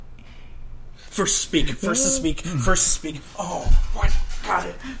First to speak. Oh, what? Got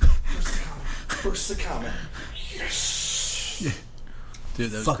it. First to comment. Yes. Yeah. Dude,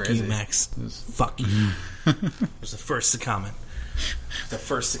 that was Fuck crazy. you, Max. Fuck you. It was the first to comment. The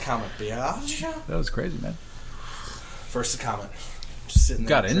first to comment, bitch. That was crazy, man. First to comment. Just sitting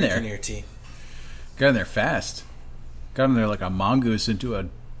there. Got in there. Your tea. Got in there fast. Got in there like a mongoose into a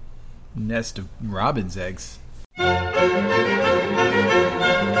nest of robin's eggs.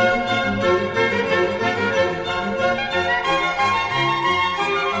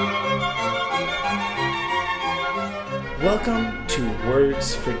 Welcome to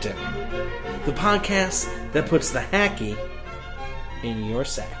Words for Dinner, the podcast that puts the hacky in your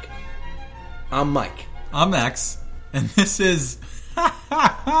sack. I'm Mike. I'm Max, and this is...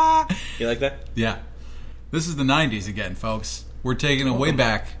 You like that? Yeah. This is the 90s again, folks. We're taking it way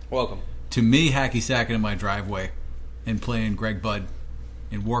back Welcome. to me hacky sacking in my driveway and playing Greg Budd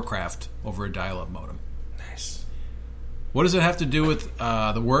in Warcraft over a dial-up modem. Nice. What does it have to do with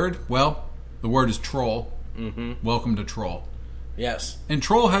the word? Well, the word is troll. Mm-hmm. Welcome to troll. Yes. And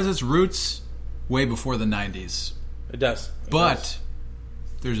troll has its roots way before the 90s. It does. But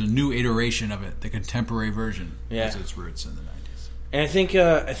there's a new iteration of it. The contemporary version has its roots in the 90s. And I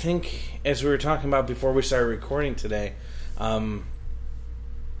think as we were talking about before we started recording today, I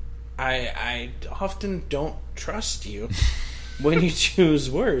often don't trust you when you choose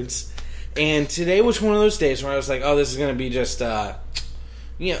words. And today was one of those days where I was like, oh, this is going to be just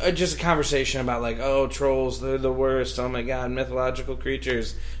just a conversation about like, oh, trolls, they're the worst. Oh my god, mythological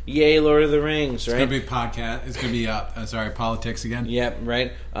creatures. Yay, Lord of the Rings, right? It's going to be podcast. It's going to be, politics again. Yep,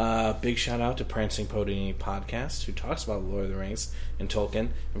 right. Big shout out to Prancing Pony Podcast, who talks about Lord of the Rings and Tolkien.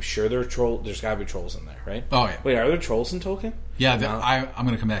 I'm sure there's got to be trolls in there, right? Oh, yeah. Wait, are there trolls in Tolkien? Yeah, I'm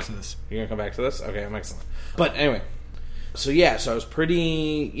going to come back to this. You're going to come back to this? Okay, I'm excellent. But anyway, so I was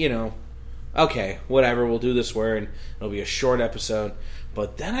pretty, okay, whatever, we'll do this word. It'll be a short episode.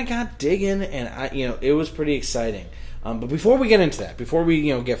 But then I got digging, and it was pretty exciting. But before we get into that, before we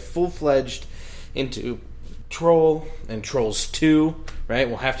get full-fledged into Troll and Trolls 2, right?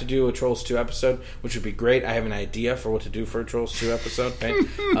 We'll have to do a Trolls 2 episode, which would be great. I have an idea for what to do for a Trolls 2 episode,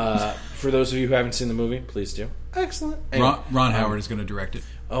 right? For those of you who haven't seen the movie, please do. Excellent. Anyway, Ron Howard is going to direct it.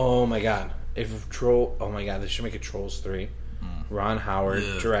 Oh my god. They should make a Trolls 3. Ron Howard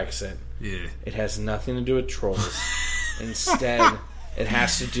directs it. Yeah. It has nothing to do with trolls. Instead, it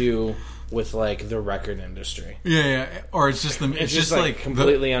has to do with like the record industry. Yeah. Or it's just it's just like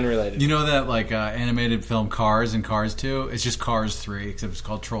completely unrelated. You know that like animated film Cars and Cars 2? It's just Cars 3, except it's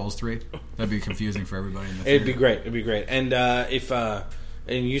called Trolls 3. That'd be confusing for everybody in the theater. It'd be great. And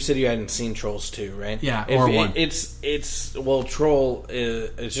and you said you hadn't seen Trolls 2, right? Yeah, or 1. Troll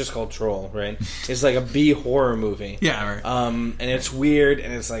it's just called Troll, right? It's like a B horror movie. Yeah, right. And it's weird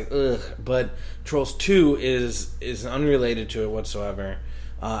and it's like ugh, but Trolls 2 is unrelated to it whatsoever.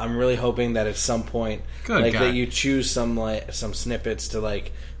 I'm really hoping that at some point that you choose some snippets to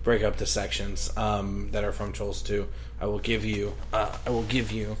like break up the sections that are from Trolls 2. I will give you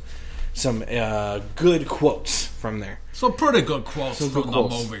some good quotes from there. So pretty good quotes from the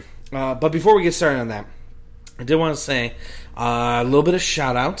movie. But before we get started on that, I did want to say a little bit of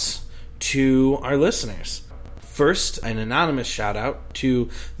shout-outs to our listeners. First, an anonymous shout-out to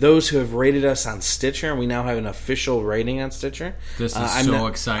those who have rated us on Stitcher. We now have an official rating on Stitcher. This is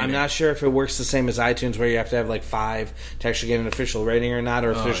exciting. I'm not sure if it works the same as iTunes, where you have to have like 5 to actually get an official rating or not,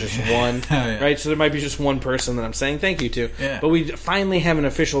 or if there's just one. Yeah. Right? So there might be just one person that I'm saying thank you to. Yeah. But we finally have an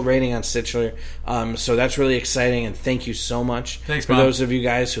official rating on Stitcher, so that's really exciting, and thank you so much. Thanks, for Mom. those of you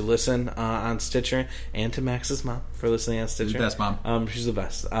guys who listen on Stitcher, and to Max's mom for listening on Stitcher. She's the best, Mom. She's the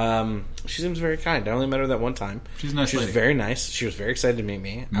best. She seems very kind. I only met her that one time. She's a nice lady. She was very nice. She was very excited to meet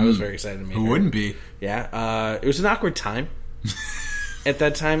me. I was very excited to meet her. Who wouldn't be? Yeah. It was an awkward time. At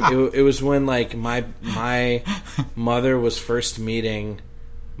that time, it was when like my mother was first meeting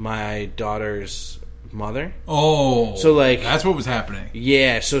my daughter's mother. Oh, so like that's what was happening.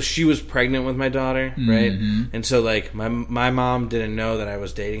 Yeah, so she was pregnant with my daughter, right? Mm-hmm. And so like my mom didn't know that I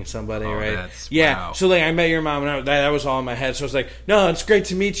was dating somebody, right? Wow. So like I met your mom, and that was all in my head. So I was like, no, it's great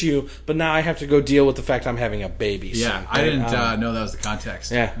to meet you, but now I have to go deal with the fact I'm having a baby. Yeah, soon, I didn't know that was the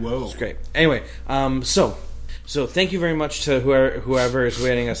context. Yeah, whoa, it's great. Anyway, So thank you very much to whoever is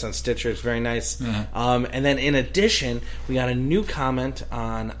rating us on Stitcher. It's very nice. Uh-huh. And then in addition, we got a new comment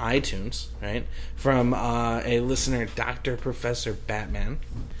on iTunes, right, from a listener, Dr. Professor Batman.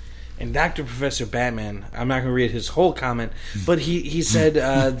 And Dr. Professor Batman, I'm not going to read his whole comment, but he said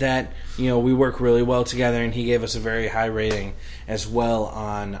that we work really well together, and he gave us a very high rating as well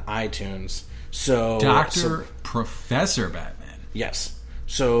on iTunes. So Professor Batman. Yes.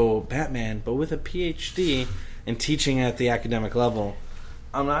 So Batman, but with a PhD and teaching at the academic level.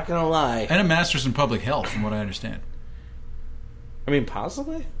 I'm not going to lie. And a master's in public health, from what I understand. I mean,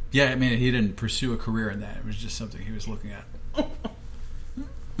 possibly? Yeah, I mean, he didn't pursue a career in that. It was just something he was looking at.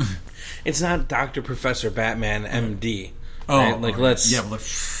 It's not Dr. Professor Batman, MD. Oh, right? Like, let's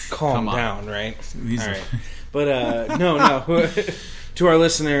calm come down, right? He's all right. But, no. To our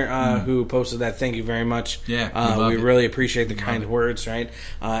listener who posted that, thank you very much. Yeah, we really appreciate the kind words, right?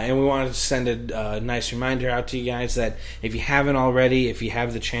 And we wanted to send a nice reminder out to you guys that if you haven't already, if you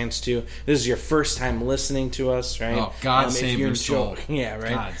have the chance to, this is your first time listening to us, right? Oh, God save your soul. Yeah,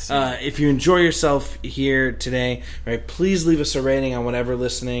 right? If you enjoy yourself here today, right, please leave us a rating on whatever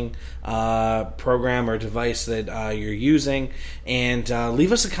listening program or device that you're using, and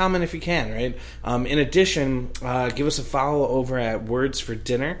leave us a comment if you can, right? In addition, give us a follow over at Words for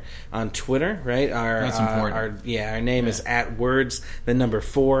Dinner on Twitter, right? That's important. Our name is at Words, the number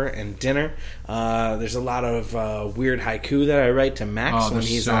 4 and Dinner. There's a lot of weird haiku that I write to Max when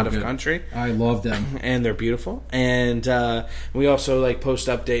he's out of country. I love them, and they're beautiful. And we also post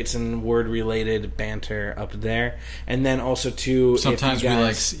updates and word related banter up there. And then also too, sometimes we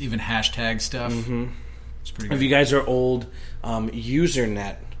even hashtag stuff. Mm-hmm. It's pretty good. If you guys are old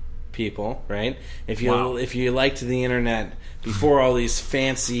Usenet people, right? If you liked the internet before all these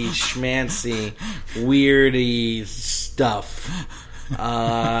fancy schmancy weirdy stuff,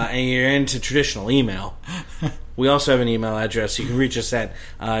 and you're into traditional email, we also have an email address. You can reach us at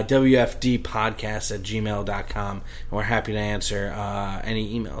wfdpodcast@gmail.com, and we're happy to answer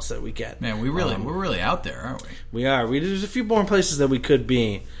any emails that we get. Man, we're really out there, aren't we? We are. There's a few more places that we could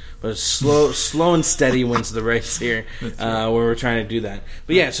be, but slow and steady wins the race here, where we're trying to do that.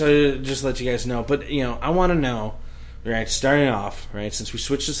 But yeah, so just to let you guys know. But I want to know. Right, starting off, right, since we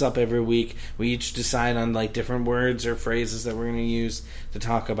switch this up every week, we each decide on different words or phrases that we're going to use to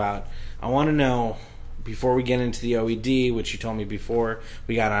talk about. I want to know, before we get into the OED, which you told me before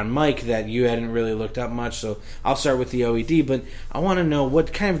we got on mic that you hadn't really looked up much, so I'll start with the OED, but I want to know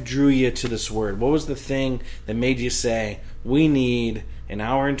what kind of drew you to this word. What was the thing that made you say, we need an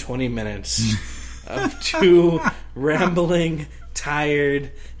hour and 20 minutes of two rambling,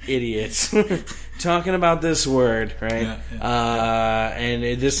 tired idiots talking about this word, right? And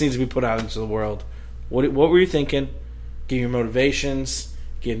this needs to be put out into the world. What were you thinking? Give me your motivations.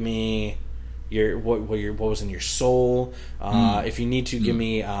 Give me what was in your soul. If you need to, give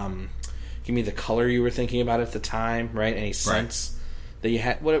me the color you were thinking about at the time, right? Any sense that you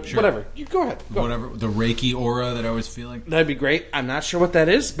had, whatever. You go ahead. Whatever the Reiki aura that I was feeling. That'd be great. I'm not sure what that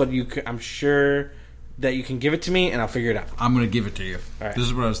is, but I'm sure that you can give it to me, and I'll figure it out. I'm going to give it to you. All right. This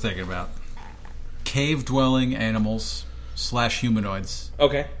is what I was thinking about. Cave-dwelling animals / humanoids.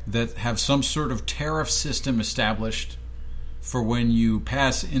 Okay. That have some sort of tariff system established for when you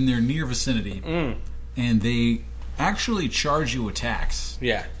pass in their near vicinity, and they actually charge you a tax.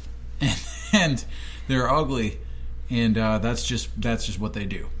 Yeah. And they're ugly, and that's just what they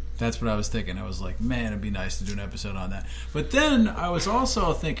do. That's what I was thinking. I was like, man, it'd be nice to do an episode on that. But then I was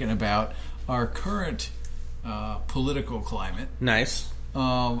also thinking about our current political climate. Nice.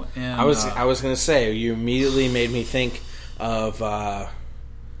 And I was going to say, you immediately made me think of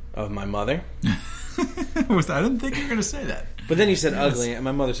my mother. I didn't think you were going to say that. But then you said ugly, and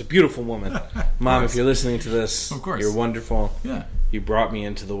my mother's a beautiful woman. Mom, if you're listening to this, of course, you're wonderful. Yeah. You brought me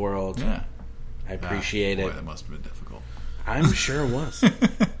into the world. Yeah. I appreciate it. Boy, that must have been difficult. I'm sure it was.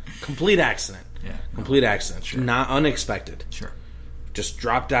 Complete accident. Yeah. Complete accident. Sure. Not unexpected. Sure. Just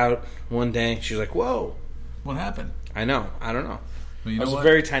dropped out one day. She was like, whoa. What happened? I know. I don't know. Well, I was a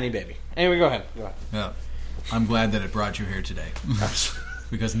very tiny baby. Anyway, go ahead. Yeah. I'm glad that it brought you here today.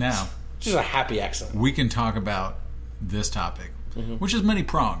 Because now... Just a happy accident. We can talk about this topic, which has many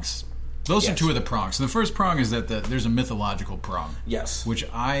prongs. Those are two of the prongs. So the first prong is that there's a mythological prong. Yes. Which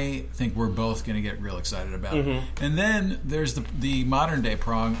I think we're both going to get real excited about. And then there's the modern day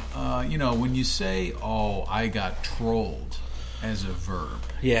prong. When you say, oh, I got trolled as a verb.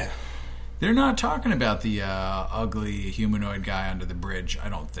 Yeah. They're not talking about the ugly humanoid guy under the bridge, I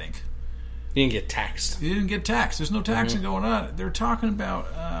don't think. You didn't get taxed. You didn't get taxed. There's no taxing going on. They're talking about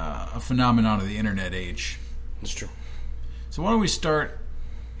a phenomenon of the internet age. That's true. So why don't we start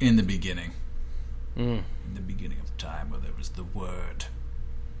in the beginning? In the beginning of time, where there was the word,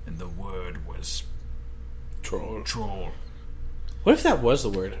 and the word was troll. What if that was the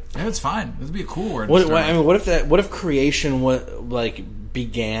word? Yeah, it's fine. It'd be a cool word. What if creation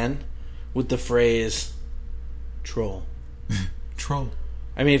began with the phrase troll? Troll.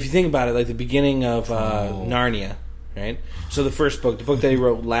 I mean, if you think about it, like the beginning of Narnia, right? So the first book, the book that he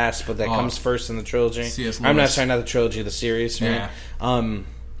wrote last, but that comes first in the trilogy. C.S. I'm not Lewis. sorry, not the trilogy, the series, right?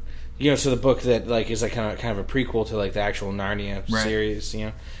 Yeah. So the book that like is like kind of a prequel to like the actual Narnia series,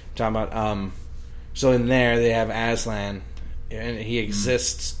 I'm talking about. So in there they have Aslan, and he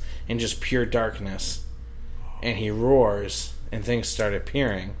exists in just pure darkness, and he roars, and things start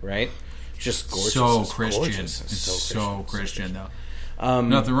appearing, right? Just gorgeous. So It's Christian. gorgeous. It's so so Christian, though.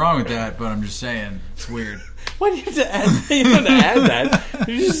 Nothing wrong with that, but I'm just saying it's weird. Why do you have to add? You don't have to add that.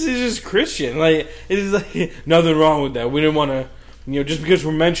 It's just Christian. Like it is like nothing wrong with that. We didn't want to, just because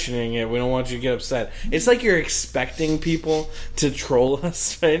we're mentioning it, we don't want you to get upset. It's like you're expecting people to troll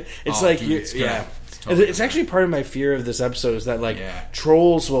us, right? It's like dude, it's good. yeah. Totally It's actually part of my fear of this episode is that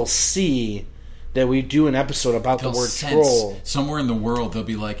trolls will see that we do an episode about They'll the word sense troll. somewhere in the world. They'll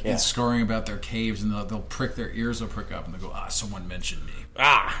be like scurrying about their caves, and they'll prick their ears. Will prick up, and they'll go, someone mentioned me.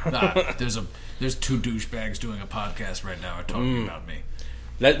 There's two douchebags doing a podcast right now talking about me.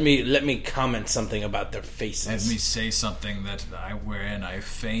 Let me comment something about their faces. Let me say something that wherein I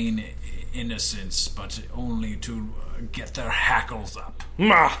feign innocence, but only to get their hackles up.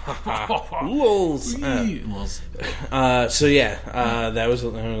 Lols. That was a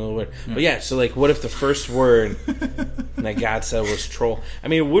little weird. But yeah, so like, what if the first word that God said was troll? I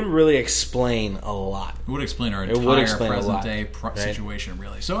mean, it would really explain a lot. It would explain our entire present day situation,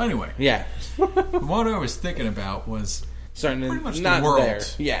 really. So anyway, yeah. What I was thinking about was pretty much the world. There.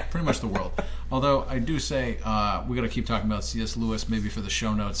 Yeah, pretty much the world. Although I do say we got to keep talking about C.S. Lewis, maybe for the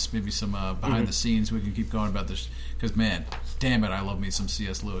show notes, maybe some behind the scenes. We can keep going about this because, man, damn it, I love me some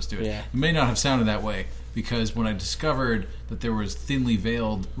C.S. Lewis, dude. Yeah. It may not have sounded that way because when I discovered that there was thinly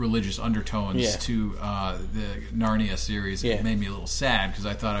veiled religious undertones to the Narnia series, it made me a little sad because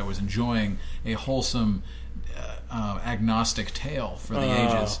I thought I was enjoying a wholesome agnostic tale for the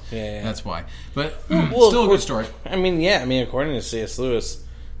ages. Yeah. That's why. But still a good story. I mean, according to C.S. Lewis,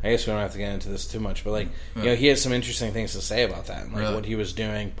 I guess we don't have to get into this too much, but he has some interesting things to say about that, and like what he was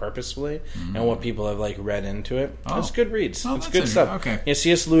doing purposefully, and what people have like read into it. It's good reads. It's good stuff. Okay. Yeah,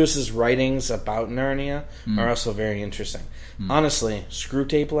 C.S. Lewis's writings about Narnia are also very interesting. Honestly, Screw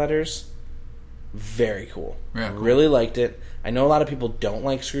Tape Letters, very cool. Yeah, cool. Really liked it. I know a lot of people don't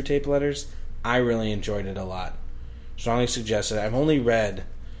like Screw Tape Letters. I really enjoyed it a lot. Strongly suggested. I've only read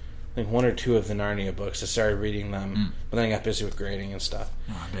like one or two of the Narnia books. I started reading them, but then I got busy with grading and stuff.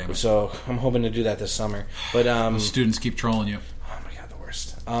 Oh, damn it. So I'm hoping to do that this summer. But the students keep trolling you. Oh my god, the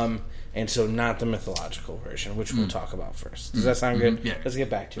worst. And so not the mythological version, which we'll talk about first. Does that sound good? Yeah. Let's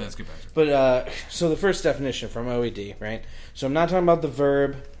get back to it. Let's get back to it. But so the first definition from OED, right? So I'm not talking about the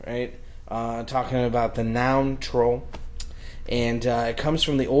verb, right? I'm talking about the noun troll. And it comes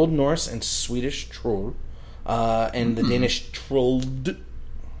from the Old Norse and Swedish troll, and the Danish trolled.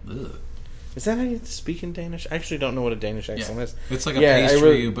 Ugh. Is that how you speak in Danish? I actually don't know what a Danish accent is. It's like a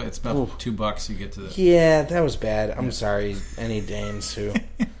pastry, but it's about $2 you get to the... Yeah, that was bad. I'm sorry, any Danes who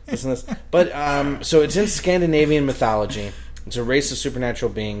listen to this. But, so it's in Scandinavian mythology. It's a race of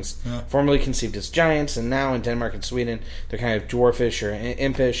supernatural beings, formerly conceived as giants, and now in Denmark and Sweden, they're kind of dwarfish or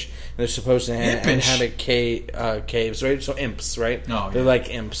impish, and they're supposed to inhabit caves, right? So imps, right? Oh, they're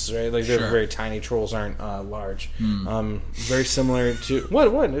like imps, right? Like they're very tiny. Trolls aren't large. Very similar to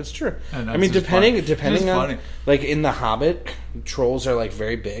what? It's true. I mean, depending on like in The Hobbit, trolls are like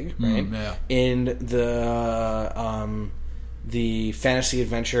very big, right? In the fantasy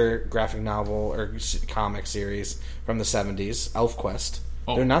adventure graphic novel or comic series from the 70s, ElfQuest.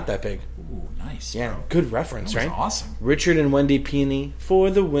 They're not that big. Ooh, nice. Yeah, bro. good reference, That was right? awesome. Richard and Wendy Peeney for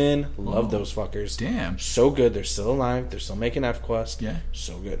the win. Love those fuckers. Damn. So good. They're still alive. They're still making ElfQuest. Yeah.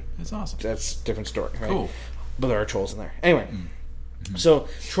 So good. That's awesome. That's a different story, right? Cool. But there are trolls in there. Anyway. So,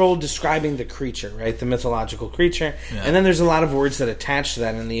 troll describing the creature, right? The mythological creature. Yeah. And then there's a lot of words that attach to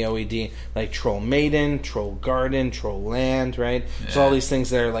that in the OED, like troll maiden, troll garden, troll land, right? Yeah. So all these things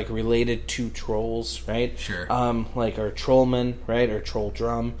that are like related to trolls, right? Sure. Like or trollman, right? Or troll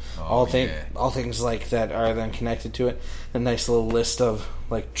drum. All things like that are then connected to it. A nice little list of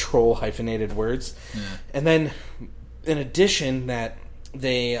like troll hyphenated words. Yeah. And then in addition that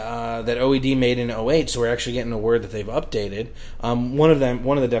that OED made in 2008, so we're actually getting a word that they've updated. One of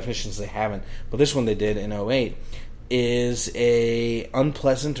the definitions they haven't, but this one they did in 2008 is a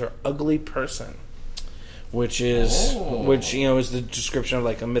unpleasant or ugly person, which is is the description of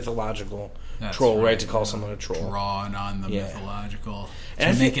like a mythological troll, right? To call someone a troll, drawn on the mythological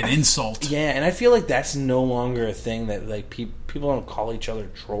to make an insult. Yeah, and I feel like that's no longer a thing that like people don't call each other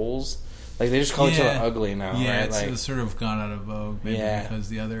trolls. Like, they just call each other ugly now, right? It's sort of gone out of vogue, maybe because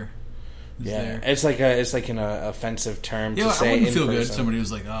the there. It's like an offensive term to I say. wouldn't in feel good if person. somebody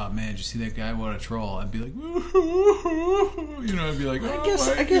was like, "Oh man, did you see that guy? What a troll!" I'd be like, I'd be like,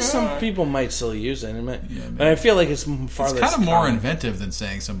 I guess some people might still use it, Yeah, but I feel like it's far it's less kind of more common. inventive than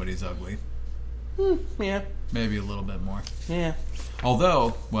saying somebody's ugly. Yeah, Maybe a little bit more. yeah.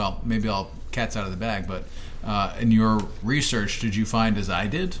 Although, well, maybe I'll cat's out of the bag, but in your research, did you find, as I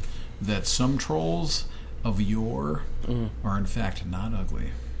did, that some trolls of yore are in fact not ugly?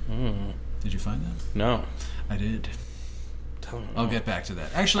 Did you find that? No, I did. Tell me. I'll get back to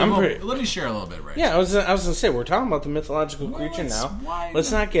that. Actually, let me share a little bit, right? Yeah, I was gonna say we're talking about the mythological creature now. Let's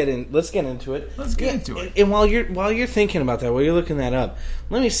get into it. Let's get into it. And while you're thinking about that, while you're looking that up,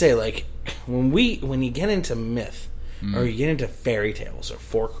 let me say, like, when you get into myth or you get into fairy tales or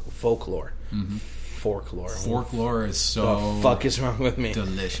folklore, Folklore is so What the fuck is wrong with me?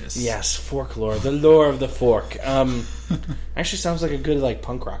 delicious. Yes, folklore, the lore of the fork. Actually, sounds like a good like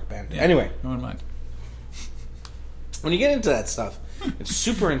punk rock band. Yeah, Anyway, no one mind. when you get into that stuff, it's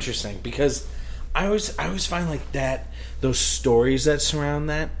super interesting because I always find like those stories that surround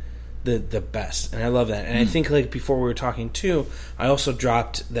that the best, and I love that. And I think like before we were talking too, I also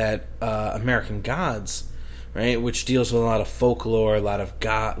dropped that American Gods, right, which deals with a lot of folklore, a lot of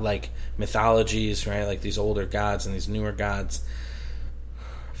god like mythologies, right, like these older gods and these newer gods.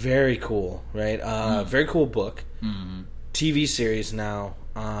 Very cool, right? Very cool book. TV series now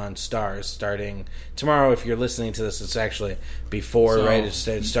on Starz starting tomorrow. If you're listening to this, it's actually before, right?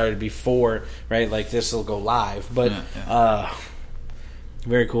 It started before, right? Like this will go live, but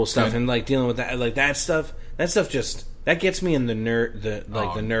very cool stuff. Good. And like dealing with that, like that stuff just that gets me in the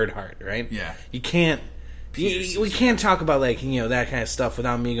nerd heart, right? Yeah. You can't. We can't talk about like that kind of stuff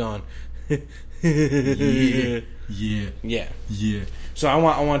without me going. Yeah. So I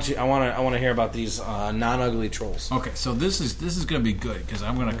want to hear about these non-ugly trolls. Okay, so this is going to be good because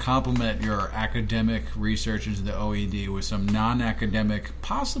I'm going to complement your academic research into the OED with some non-academic,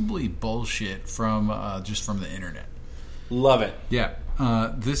 possibly bullshit from just from the internet. Love it. Yeah,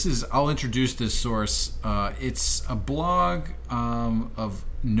 I'll introduce this source. It's a blog of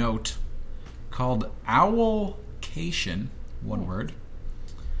note called Owlcation, one word.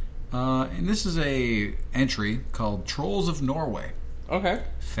 And this is a entry called Trolls of Norway. Okay.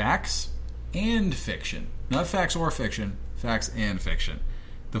 Facts and fiction. Not facts or fiction, facts and fiction.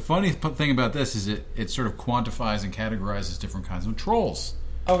 The funny thing about this is it sort of quantifies and categorizes different kinds of trolls.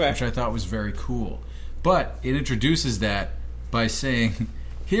 Okay. Which I thought was very cool. But it introduces that by saying,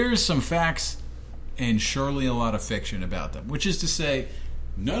 here's some facts and surely a lot of fiction about them. Which is to say,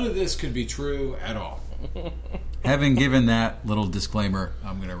 none of this could be true at all. Having given that little disclaimer,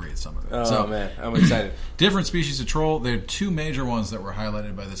 I'm going to read some of it. Oh, man. I'm excited. Different species of troll. There are two major ones that were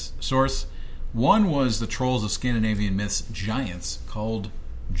highlighted by this source. One was the trolls of Scandinavian myths, giants, called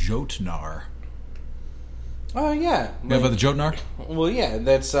Jotnar. Oh, yeah. You know about the Jotnar? Well, yeah.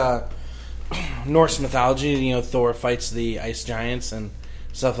 That's Norse mythology. Thor fights the ice giants and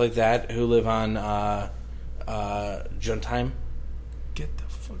stuff like that who live on Jotunheim. Get the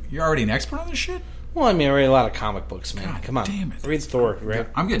fuck... You're already an expert on this shit? Well, I mean, I read a lot of comic books, man. God Come on. damn it. Read Thor, right?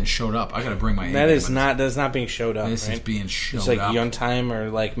 I'm getting showed up. I got to bring my... That's not being showed up, This right? is being showed It's like up. Jotunheim, or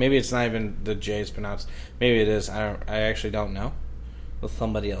like maybe it's not even the J is pronounced. Maybe it is. I actually don't know. Well,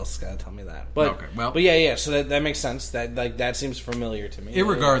 somebody else got to tell me that. But Okay, well- but yeah. So that makes sense. That seems familiar to me.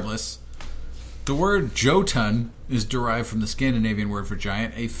 Irregardless, the word Jotun is derived from the Scandinavian word for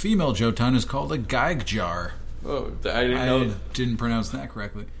giant. A female Jotun is called a Geigjar. Oh, I didn't know. I didn't pronounce that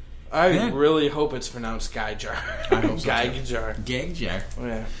correctly. I really hope it's pronounced Geijar. I hope so, too. Geijar. Geigjar.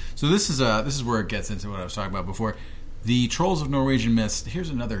 Yeah. So this is where it gets into what I was talking about before. The trolls of Norwegian myths. Here's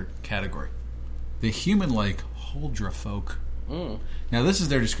another category: the human-like Huldra folk. Now, this is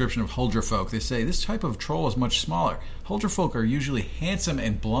their description of Huldra folk. They say this type of troll is much smaller. Huldra folk are usually handsome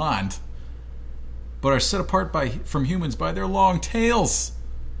and blonde, but are set apart from humans by their long tails.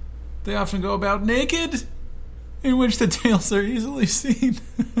 They often go about naked, in which the tails are easily seen.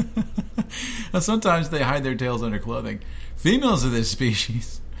 And sometimes they hide their tails under clothing. Females of this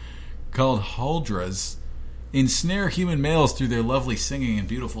species, called Huldras, ensnare human males through their lovely singing and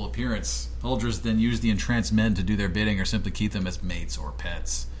beautiful appearance. Huldras then use the entranced men to do their bidding or simply keep them as mates or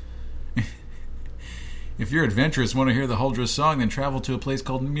pets. If you're adventurous, want to hear the Huldra song, then travel to a place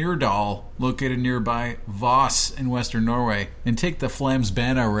called Myrdal, located nearby Voss in western Norway, and take the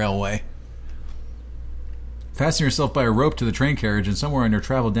Flamsbana Railway. Fasten yourself by a rope to the train carriage, and somewhere on your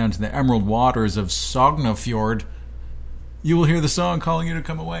travel down to the emerald waters of Sognafjord, you will hear the song calling you to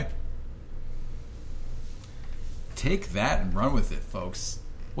come away. Take that and run with it, folks.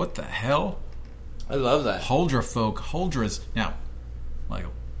 What the hell? I love that. Huldra folk, Huldras. Now,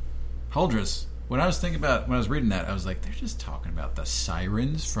 Michael, Huldras. When I was reading that, I was like, they're just talking about the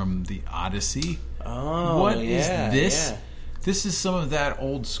sirens from the Odyssey. Oh, what is this? Yeah. This is some of that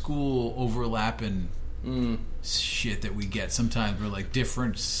old school overlapping shit that we get sometimes, where like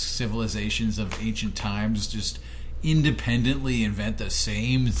different civilizations of ancient times just independently invent the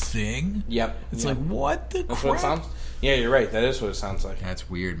same thing. Yep. It's like, what the crap? What it sounds. Yeah, you're right. That is what it sounds like. That's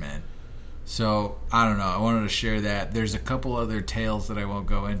weird, man. So I don't know. I wanted to share that. There's a couple other tales that I won't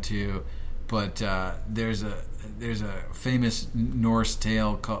go into. But there's a famous Norse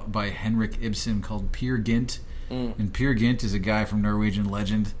tale by Henrik Ibsen called Peer Gynt, and Peer Gynt is a guy from Norwegian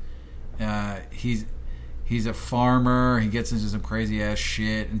legend. He's a farmer. He gets into some crazy ass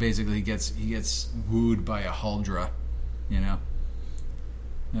shit, and basically he gets wooed by a Huldra. You know,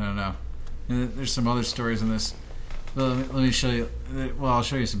 I don't know. And there's some other stories in this. Well, let me show you. Well, I'll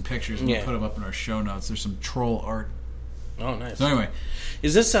show you some pictures. We'll put them up in our show notes. There's some troll art. Oh, nice. So anyway.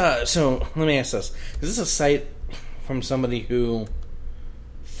 Is this so let me ask this. Is this a site from somebody who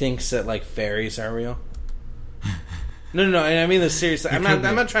thinks that like fairies are real? No, I mean this seriously. I'm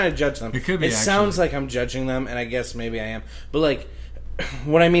not trying to judge them. It could be. It sounds like I'm judging them, and I guess maybe I am. But like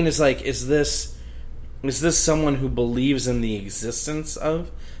what I mean is like is this someone who believes in the existence of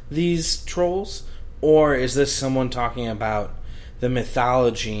these trolls, or is this someone talking about the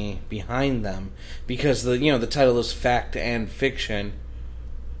mythology behind them? Because the title is Fact and Fiction.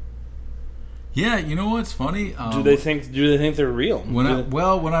 Yeah, you know what's funny? Do they think they're real? When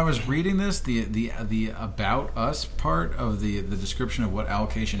I was reading this, the about us part of the description of what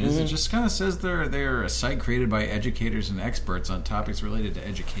allocation is, it just kind of says they're a site created by educators and experts on topics related to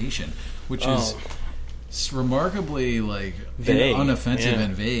education, which is remarkably like vague, unoffensive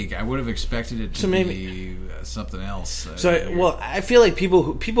and vague. I would have expected it to be something else. I feel like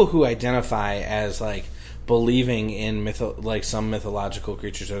people who identify as like believing in some mythological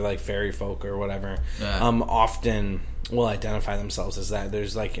creatures or like fairy folk or whatever, often will identify themselves as that.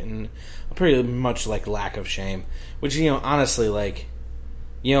 There's like a pretty much like lack of shame, which honestly, like,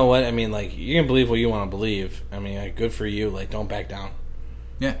 you know what I mean, like, you can believe what you want to believe. I mean, like, good for you. Like, don't back down.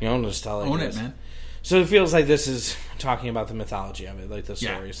 Yeah, just tell it. Own it, man. So it feels like this is talking about the mythology of it, like the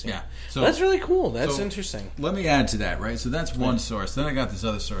stories. Yeah. So that's really cool. That's interesting. Let me add to that, right? So that's one source. Then I got this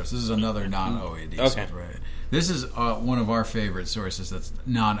other source. This is another non-OED source, right? This is one of our favorite sources that's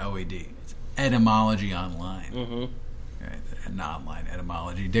non-OED. It's Etymology Online. Right? An online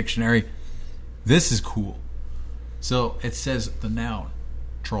etymology dictionary. This is cool. So it says the noun,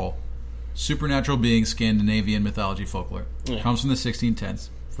 troll. Supernatural being, Scandinavian mythology folklore. Comes from the 1610s.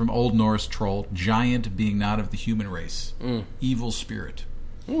 From Old Norse, troll, giant being not of the human race, evil spirit,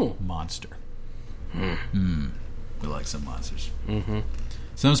 monster. We like some monsters.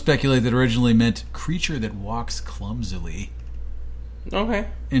 Some speculate that originally meant creature that walks clumsily. Okay.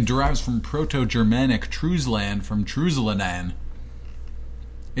 And derives from Proto-Germanic Trusland from Truselanan.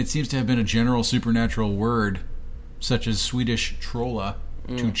 It seems to have been a general supernatural word, such as Swedish trolla,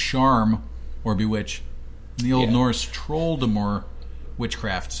 to charm or bewitch. In the Old Norse, trolldemor,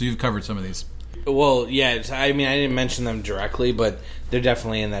 witchcraft. So you've covered some of these. Well, yeah. I mean, I didn't mention them directly, but they're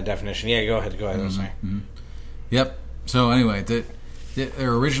definitely in that definition. Yeah, go ahead. I'm sorry. Yep. So anyway,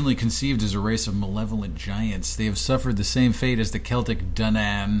 they're originally conceived as a race of malevolent giants. They have suffered the same fate as the Celtic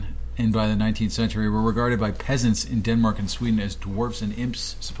Dunan, and by the 19th century were regarded by peasants in Denmark and Sweden as dwarfs and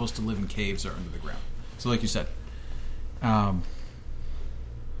imps supposed to live in caves or under the ground. So like you said,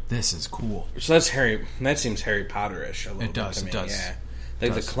 this is cool. So that seems Harry Potter-ish a little bit to me. It does. Yeah.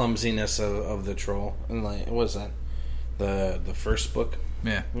 Like the clumsiness of the troll. And like, what was that? The first book?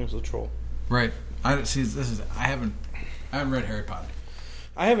 Yeah. It was the troll. Right. I haven't read Harry Potter.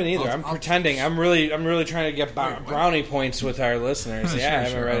 I haven't either. I'm pretending. I'm really trying to get brownie points with our listeners. Yeah, I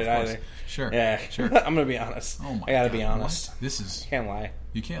haven't read it either. Sure. Yeah. Sure. I'm going to be honest. Oh my I got to God. be honest. What? This is... Can't lie.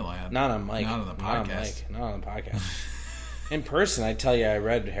 You can't lie. Not on mic. Not on the podcast. Not on the podcast. In person, I tell you I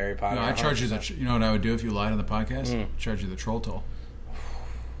read Harry Potter. No, I charge you you know what I would do if you lied on the podcast? Charge you the troll toll.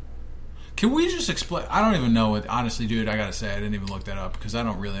 Can we just explain? I don't even know what... Honestly, dude, I got to say, I didn't even look that up because I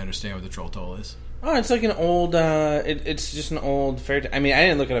don't really understand what the troll toll is. Oh, it's like an old... it's just an old fairy tale. I mean, I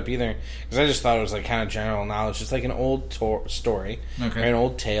didn't look it up either because I just thought it was like kind of general knowledge. It's like an old story. Okay. Or an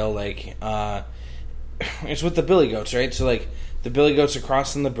old tale. Like, it's with the billy goats, right? So, like, the billy goats are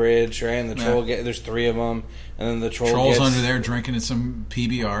crossing the bridge, right? And the troll there's three of them. And then the Troll's under there drinking in some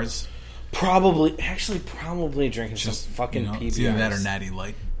PBRs. Probably drinking some fucking PBRs. It's either that or Natty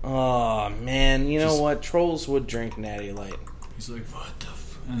Light. Oh, man. You know what? Trolls would drink Natty Light. He's like, what the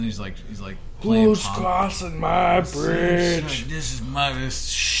and he's like playing who's crossing my bridge? This is my...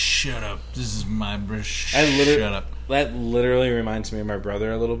 Shut up. This is my bridge. I literally... Shut up. That literally reminds me of my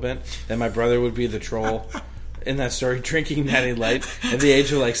brother a little bit. That my brother would be the troll in that story, drinking Natty Light at the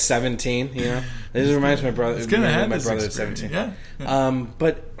age of like 17. You know, it just reminds my brother. It's gonna have my this brother at experience, 17. yeah.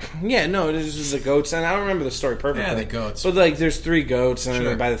 But yeah, no, it is just the goats, and I don't remember the story perfectly. Yeah, the goats. But like, there's 3 goats, and Sure.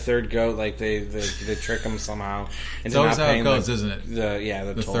 then by the 3rd goat, like they trick them somehow. It's always how it goes, isn't it?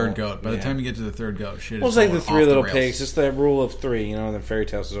 The The toll. third goat. By the Yeah. time you get to the third goat, shit. Well, is it's like the going 3 off little rails. pigs. It's the rule of 3. You know, in the fairy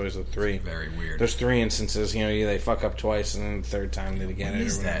tales is always the 3. Very weird. There's 3 instances. You know, they fuck up twice, and then the 3rd time they get What it.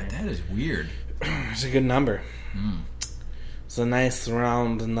 is or that? whatever. That is weird. It's a good number. It's a nice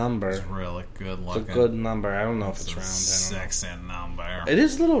round number. It's really good It's looking. a good number. I don't know if it's It's a round. I don't know. sexy number. It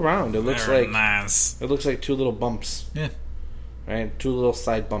is a little round. It looks Very like nice. it looks like 2 little bumps, Yeah, right? 2 little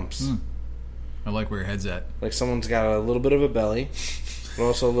side bumps. I like where your head's at. Like someone's got a little bit of a belly, but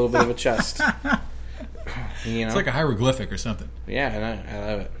also a little bit of a chest. You know? It's like a hieroglyphic or something, yeah, and I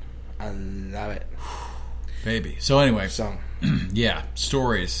love it. I love it. baby. So anyway, So, yeah,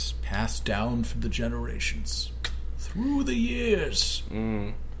 stories passed down from the generations through the years.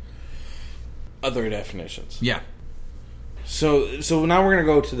 other definitions. Yeah, So now we're gonna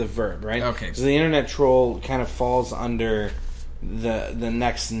go to the verb, right? Okay. So the internet troll kind of falls under the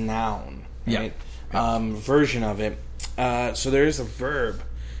next noun, right? Version of it. So there is a verb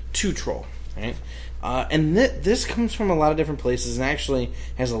to troll, right? And this comes from a lot of different places, and actually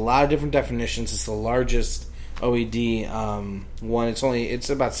has a lot of different definitions. It's the largest OED one. It's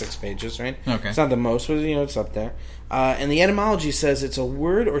about 6 pages, right? Okay. It's not the most, but it's up there. And the etymology says it's a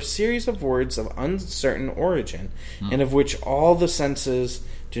word or series of words of uncertain origin, and of which all the senses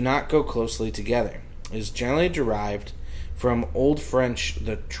do not go closely together. It is generally derived from Old French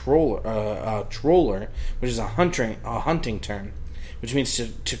the troller, which is a hunting term, which means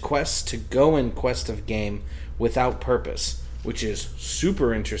to quest, to go in quest of game without purpose, which is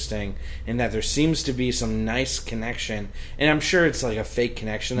super interesting in that there seems to be some nice connection, and I'm sure it's like a fake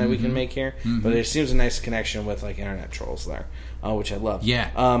connection that we can make here, but there seems a nice connection with like internet trolls there, which I love. Yeah.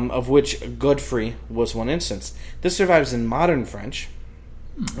 Of which Godfrey was one instance. This survives in modern French.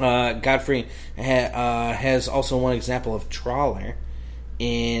 Godfrey has also one example of trawler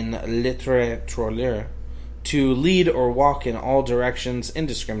in Lettre Trolleur, to lead or walk in all directions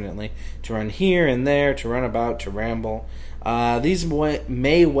indiscriminately, to run here and there, to run about, to ramble. These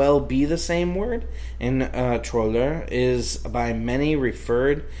may well be the same word, and Troller is by many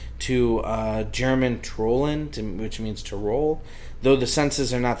referred to German trollen, which means to roll, though the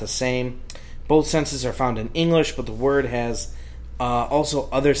senses are not the same. Both senses are found in English, but the word has also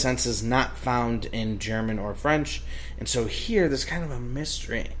other senses not found in German or French, and so here there's kind of a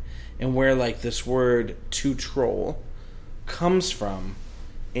mystery in where like this word to troll comes from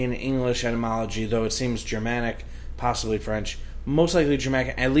in English etymology, though it seems Germanic, possibly French, most likely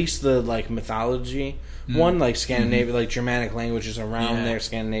Germanic, at least the like mythology one, like Scandinavian, like Germanic languages around there,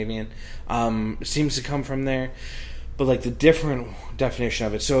 Scandinavian, seems to come from there, but like the different definition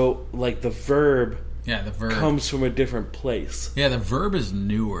of it, so like the verb comes from a different place. Yeah, the verb is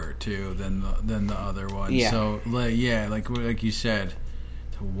newer too than the other one. Yeah. So like you said,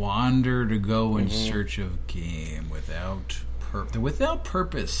 to wander, to go in search of game without the without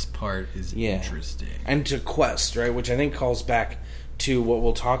purpose part is interesting. And to quest, right, which I think calls back to what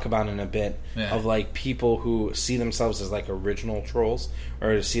we'll talk about in a bit, of like people who see themselves as like original trolls,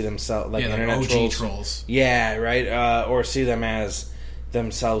 or to see themselves like internet like OG trolls. Yeah, right. Or see them as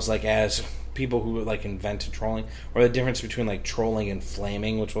themselves like as people who like invented trolling, or the difference between like trolling and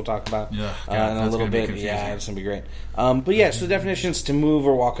flaming, which we'll talk about in a little bit. Yeah, it's gonna be great. But yeah, so the definitions: to move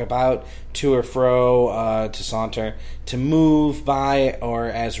or walk about, to or fro, to saunter, to move by or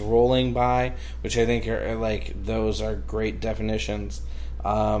as rolling by, which I think are like those are great definitions.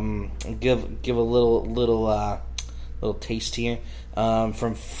 Give a little taste here.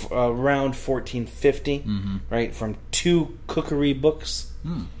 From around 1450, right? From 2 cookery books.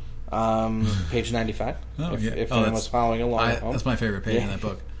 Page 95. If anyone was following along at home. That's my favorite page in that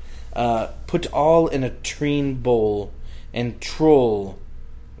book. Put all in a treen bowl and troll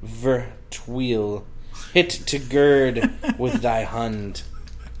vertweel. Hit to gird with thy hand.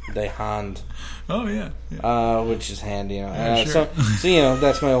 Oh yeah. Which is handy, Sure. So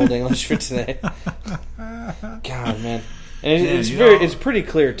that's my old English for today. God, man. And it's pretty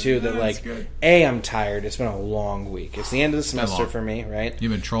clear too that like good. I'm tired. It's been a long week. It's the end of the semester for me, right?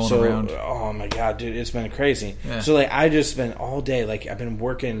 You've been trolling around. Oh my god, dude, it's been crazy. Yeah. So like I just spent all day like I've been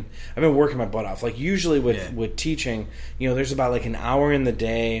working my butt off. Like usually with teaching, there's about like an hour in the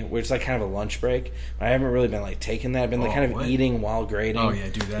day where it's like kind of a lunch break. But I haven't really been like taking that. I've been like kind of eating while grading. Oh yeah,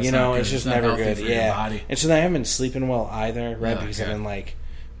 dude, that's not good. It's just not never healthy good. for your body. And so I haven't been sleeping well either, right? Oh, because okay. I've been like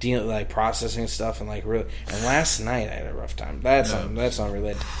processing stuff and like really. And last night I had a rough time. That's not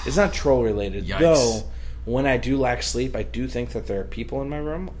related. It's not troll related. Yikes. Though when I do lack sleep, I do think that there are people in my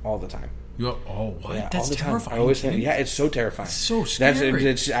room all the time. What? Yeah, That's all the terrifying. time. I always think, it's so terrifying. It's so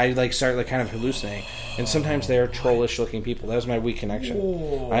scary. I like start like kind of hallucinating, and sometimes they are trollish looking people. That was my weak connection.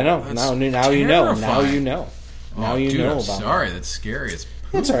 Whoa, I know. Now you know. Now you know. Now you know about. Sorry, that's scary.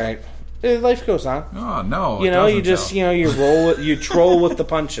 It's all right. Life goes on. Oh no! You just you troll with the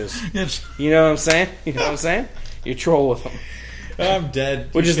punches. You know what I'm saying? You troll with them. I'm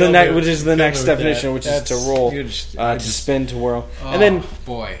dead. Which is the next definition, which is to roll, to spin, to whirl, and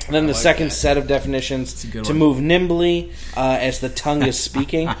then the second set of definitions to move nimbly as the tongue is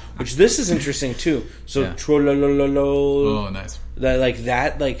speaking. Which this is interesting too. So trollolololo. Oh, nice. That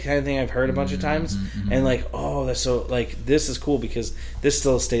kind of thing I've heard a bunch of times, and that's so this is cool because this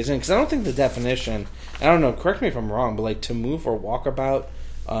still stays in because I don't think the definition. I don't know. Correct me if I'm wrong, but to move or walk about,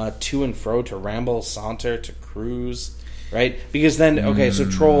 to and fro, to ramble, saunter, to cruise. Right? Because then, so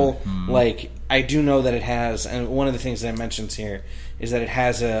troll, I do know that it has, and one of the things that it mentions here is that it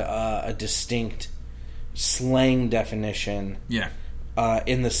has a distinct slang definition. Yeah.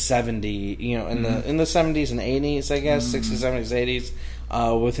 In the 70s, in the 70s and 80s, I guess, 60s, 70s,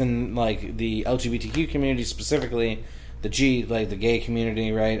 80s, within the LGBTQ community specifically, the gay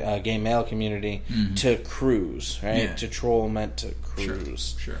community, right, gay male community, to cruise, right, to troll meant to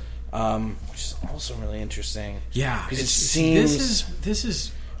cruise. Sure. Which is also really interesting. Yeah, because it seems this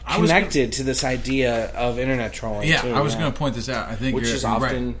is connected to this idea of internet trolling. Yeah, too, I was going to point this out. I think which is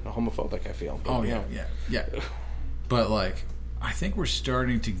often right. homophobic. I feel. But, yeah. But I think we're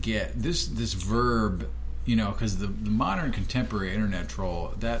starting to get this verb, because the modern contemporary internet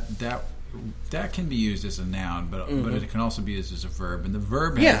troll that can be used as a noun, but it can also be used as a verb, and the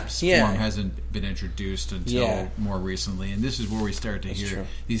verb form hasn't been introduced until more recently, and this is where we start to hear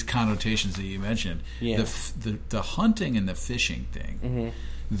these connotations that you mentioned. Yeah. The hunting and the fishing thing,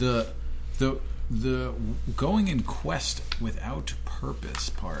 the going in quest without purpose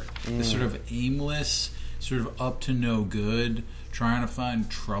part, the sort of aimless, sort of up to no good, trying to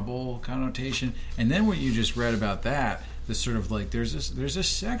find trouble connotation, and then what you just read about that. This sort of there's a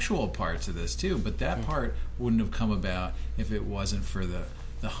sexual part to this too, but that part wouldn't have come about if it wasn't for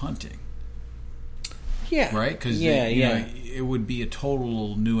the hunting. Yeah. Right? Because it would be a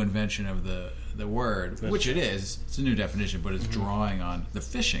total new invention of the word, which it is. It's a new definition, but it's drawing on the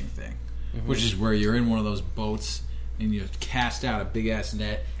fishing thing, which is where you're in one of those boats and you cast out a big ass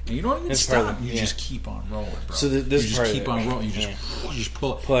net, and you don't even stop. You just keep on rolling, bro. So this you just keep on rolling. You just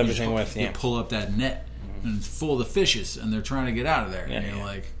pull everything you pull up that net. And it's full of the fishes, and they're trying to get out of there. And you're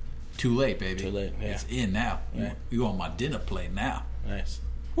like, too late, baby. Too late, It's in now. Yeah. You on my dinner plate now. Nice.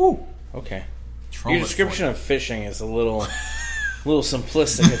 Woo. Okay. Troll your description of fishing is a little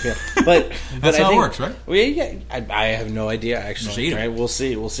simplistic, I feel. But that's how it works, right? Well, I have no idea, actually. Right? We'll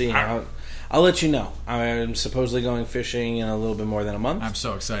see. I'll let you know. I'm supposedly going fishing in a little bit more than a month. I'm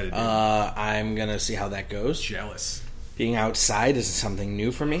so excited. I'm going to see how that goes. Jealous. Being outside is something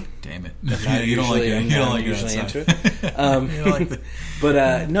new for me. Damn it! You don't like it. You don't like usually into it. You don't like the...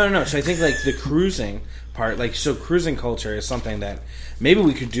 But no. So I think the cruising part, so cruising culture is something that maybe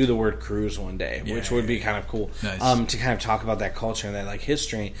we could do the word cruise one day, which would be kind of cool. Nice. To kind of talk about that culture and that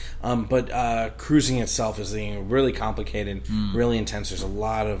history. But cruising itself is really complicated, really intense. There's a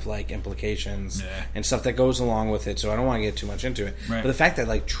lot of implications and stuff that goes along with it. So I don't want to get too much into it. Right. But the fact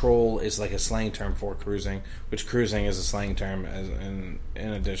that troll is a slang term for cruising, which cruising is a slang term in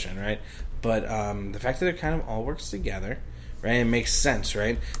addition, right? But the fact that it kind of all works together. Right, it makes sense,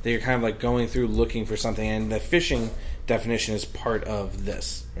 right? That you're kind of going through looking for something, and the fishing definition is part of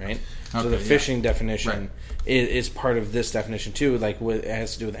this, right? Okay, so the fishing definition is part of this definition too. It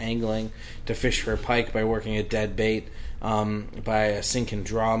has to do with angling, to fish for a pike by working a dead bait, by a sink and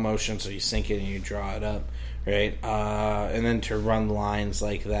draw motion. So you sink it and you draw it up, right? And then to run lines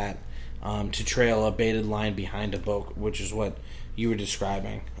like that, to trail a baited line behind a boat, which is what you were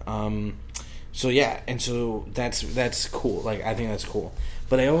describing. So and so that's cool. I think that's cool.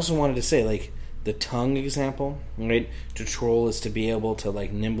 But I also wanted to say, the tongue example, right? To troll is to be able to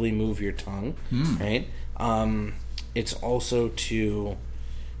nimbly move your tongue, right? It's also to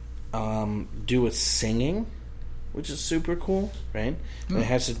do with singing, which is super cool, right? It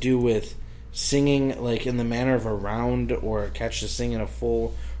has to do with singing in the manner of a round or catch to sing in a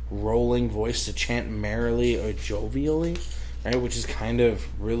full rolling voice, to chant merrily or jovially. Right, which is kind of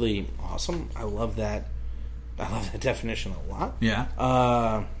really awesome. I love that definition a lot. Yeah.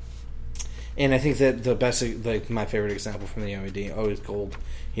 And I think that the best, like my favorite example from the OED, always gold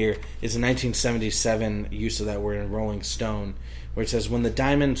here, is a 1977 use of that word in Rolling Stone, where it says, "When the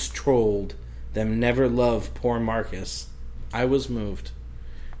diamonds trolled them never love poor Marcus, I was moved."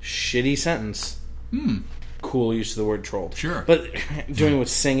 Shitty sentence. Cool use of the word trolled. Sure. But doing it with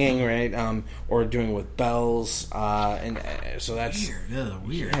singing, right? Or doing it with bells. So that's... Weird. That's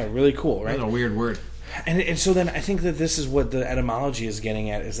weird. Yeah, really cool, right? That's a weird word. And so then I think that this is what the etymology is getting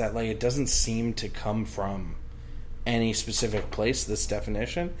at, is that like it doesn't seem to come from any specific place, this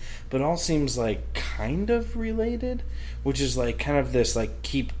definition, but it all seems like kind of related, which is like kind of this like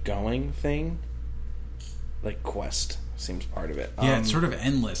keep going thing. Like quest seems part of it. Yeah, it's sort of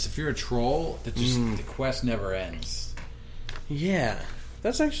endless. If you're a troll, the quest never ends. Yeah.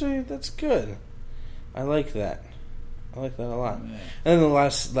 That's good. I like that. I like that a lot. Yeah. And then the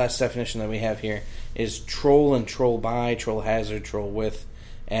last definition that we have here is troll and troll by, troll hazard, troll with,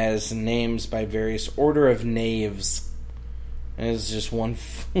 as names by various order of knaves. And it's just one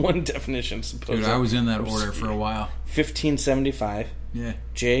definition, supposedly. Dude, I was in that order for a while. 1575. Yeah.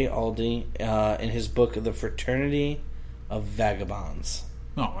 J. Aldi, in his book, The Fraternity of Vagabonds.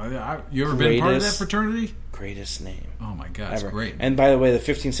 Oh, you ever been part of that fraternity? Greatest name. Oh my god, it's great. And by the way, the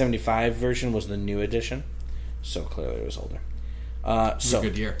 1575 version was the new edition, so clearly it was older. It was a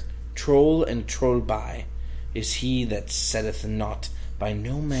good year. Troll and troll by is he that setteth not by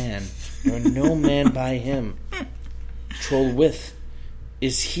no man, nor no man by him. Troll with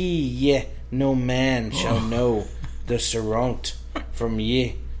is he, ye no man shall know the seront from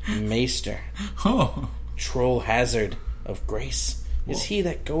ye maester. Oh. Troll hazard of grace is he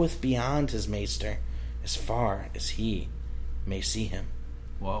that goeth beyond his maester, as far as he may see him.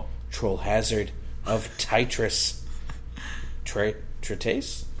 Whoa. Troll hazard of Titrus.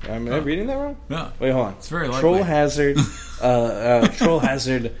 Treatise? Am I reading that wrong? No. Wait, hold on. It's very likely. Troll hazard, troll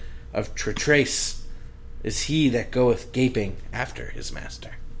hazard of Tretrace is he that goeth gaping after his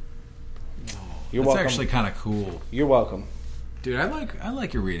master. You're That's welcome. actually kind of cool. You're welcome. Dude, I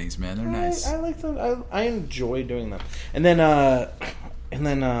like your readings, man. They're nice. I like them. I enjoy doing them. And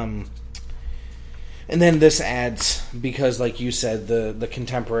then this adds, because like you said, the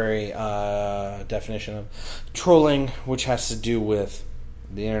contemporary definition of trolling, which has to do with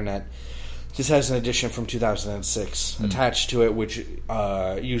the internet. This has an edition from 2006 attached to it, which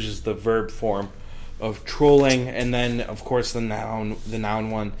uses the verb form of trolling, and then of course the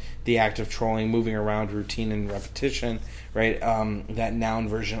noun one, the act of trolling, moving around, routine and repetition, right? That noun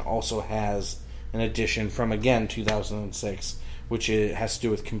version also has an edition from, again, 2006, which has to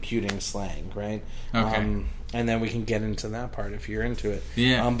do with computing slang, right? Okay. And then we can get into that part if you're into it.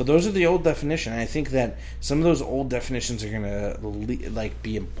 Yeah. But those are the old definition. I think that some of those old definitions are going to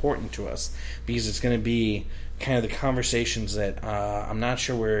be important to us, because it's going to be kind of the conversations that I'm not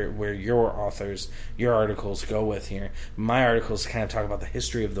sure where your articles go with here. My articles kind of talk about the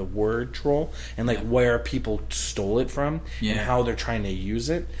history of the word troll and where people stole it from and how they're trying to use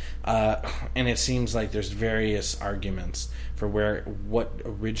it. And it seems like there's various arguments for what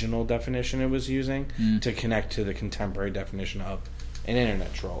original definition it was using to connect to the contemporary definition of an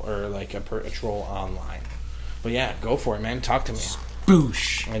internet troll or like a troll online. But yeah, go for it, man. Talk to me.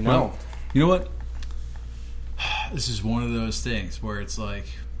 Boosh. I know. Well, you know what? This is one of those things where it's like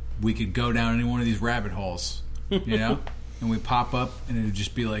we could go down any one of these rabbit holes, you know, and we pop up and it would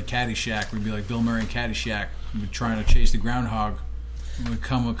just be like Caddyshack. We'd be like Bill Murray in Caddyshack. We'd be trying to chase the groundhog. And we'd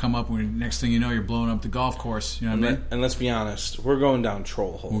come up, and next thing you know, you're blowing up the golf course. You know what I mean? And let's be honest, we're going down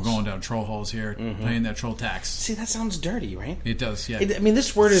troll holes. We're going down troll holes here, paying that troll tax. See, that sounds dirty, right? It does, yeah. I mean,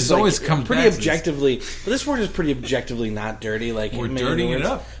 this word is always comes pretty back to objectively. But this word is pretty objectively not dirty. Like we're dirtying it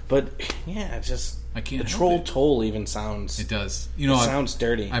up. But yeah, it's just I can't. The troll toll even sounds. It does. You know, it sounds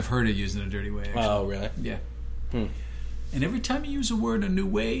dirty. I've heard it used in a dirty way. Actually. Oh, really? Yeah. And every time you use a word a new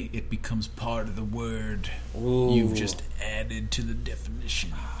way, it becomes part of the word you've just added to the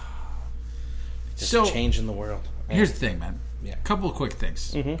definition. Just changing the world. Here's the thing, man. Yeah. A couple of quick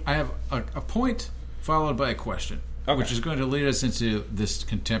things. I have a point followed by a question, which is going to lead us into this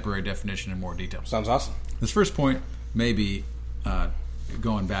contemporary definition in more detail. Sounds awesome. This first point may be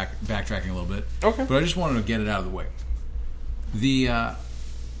backtracking a little bit. Okay. But I just wanted to get it out of the way. The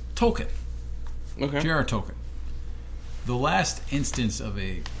Tolkien. Okay. J.R.R. Tolkien. The last instance of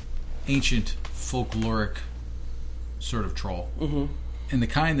a ancient folkloric sort of troll. And the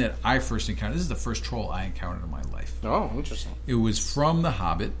kind that I first encountered. This is the first troll I encountered in my life. Oh, interesting. It was from The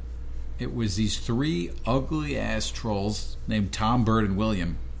Hobbit. It was these three ugly-ass trolls named Tom, Bird, and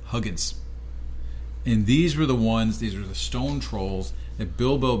William Huggins. And these were the stone trolls that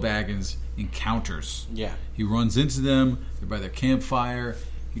Bilbo Baggins encounters. Yeah. He runs into them. They're by their campfire.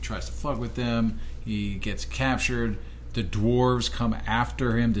 He tries to fuck with them. He gets captured. The dwarves come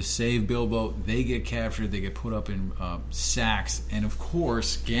after him to save Bilbo. They get captured. They get put up in sacks. And, of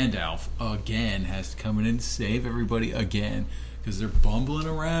course, Gandalf, again, has to come in and save everybody again because they're bumbling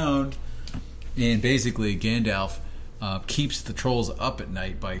around. And basically, Gandalf keeps the trolls up at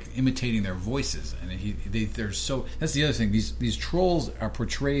night by imitating their voices. And they're so... That's the other thing. These trolls are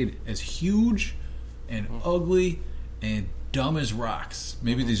portrayed as huge and ugly and dumb as rocks.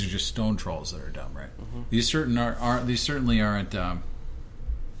 Maybe these are just stone trolls that are dumb, right? These certainly aren't. What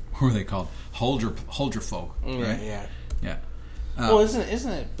are they called? Huldra folk, right? Yeah. Well,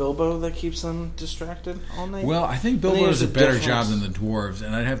 isn't it Bilbo that keeps them distracted all night? Well, I think Bilbo does a better job than the dwarves,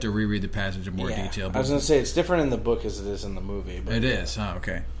 and I'd have to reread the passage in more detail. But I was going to say it's different in the book as it is in the movie. But it is. Oh,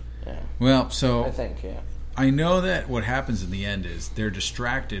 okay. Yeah. Well, so I think I know that what happens in the end is they're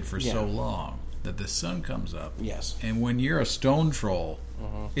distracted for so long that the sun comes up. Yes. And when you're a stone troll,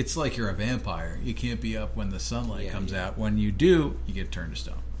 it's like you're a vampire. You can't be up when the sunlight comes out. When you do, you get turned to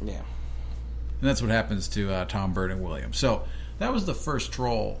stone. Yeah. And that's what happens to Tom, Bert, and William. So that was the first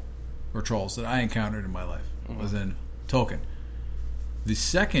troll or trolls that I encountered in my life. Was in Tolkien. The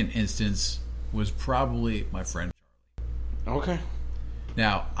second instance was probably my friend Charlie. Okay.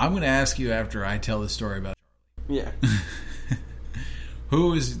 Now, I'm going to ask you after I tell the story about Charlie. Yeah.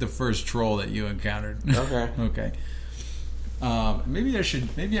 Who is the first troll that you encountered? Okay. Okay. Maybe I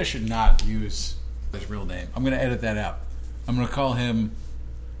should not use his real name. I'm going to edit that out. I'm going to call him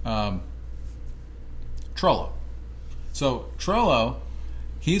Trollo. So Trollo,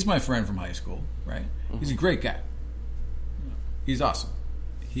 he's my friend from high school, right? He's a great guy. He's awesome.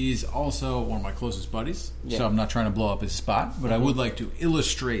 He's also one of my closest buddies. Yeah. So I'm not trying to blow up his spot, but I would like to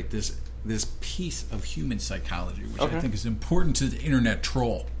illustrate this piece of human psychology, which I think is important to the internet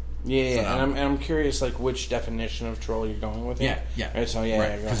troll. Yeah, and I'm curious, like, which definition of troll you're going with here. Yeah. Right, so,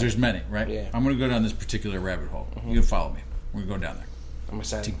 because there's many, right? Yeah. I'm going to go down this particular rabbit hole. You can follow me. We're going to go down there. I'm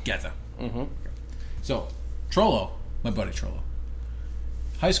excited. Together. So, Trollo, my buddy Trollo.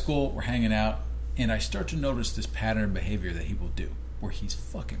 High school, we're hanging out, and I start to notice this pattern of behavior that he will do, where he's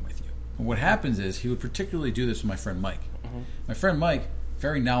fucking with you. And what happens is, he would particularly do this with my friend Mike. My friend Mike,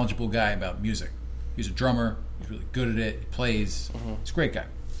 very knowledgeable guy about music. He's a drummer. He's really good at it. He plays. He's a great guy.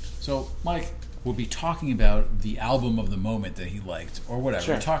 So Mike would be talking about the album of the moment that he liked or whatever.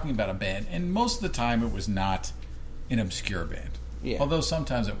 Sure. We're talking about a band. And most of the time it was not an obscure band. Yeah. Although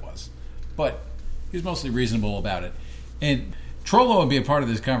sometimes it was. But he was mostly reasonable about it. And Trollo would be a part of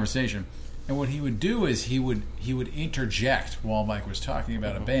this conversation. And what he would do is he would interject while Mike was talking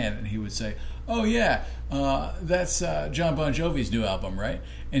about a band, and he would say, "Oh yeah, that's John Bon Jovi's new album, right?"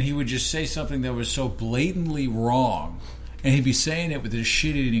 And he would just say something that was so blatantly wrong, and he'd be saying it with this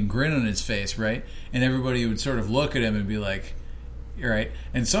shit-eating grin on his face, right? And everybody would sort of look at him and be like, "You're right."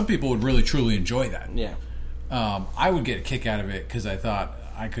 And some people would really truly enjoy that. Yeah. I would get a kick out of it because I thought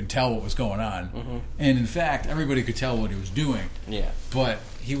I could tell what was going on, and in fact, everybody could tell what he was doing. Yeah. But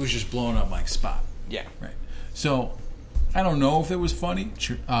he was just blowing up Mike's spot. Yeah. Right. So, I don't know if it was funny.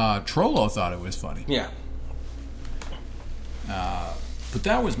 Trollo thought it was funny. Yeah. But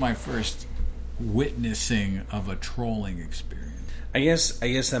that was my first witnessing of a trolling experience. I guess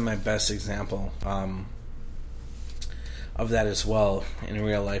that my best example of that as well in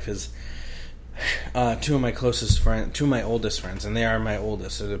real life is two of my oldest friends, and they are my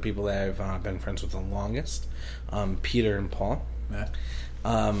oldest. They're the people that I've been friends with the longest, Peter and Paul. Yeah.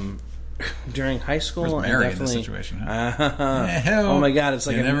 During high school, Where's Mary in this situation? Huh? Oh my God, it's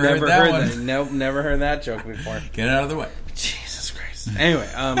like I've never heard that. Nope, never heard that joke before. Get out of the way. Jesus Christ. Anyway,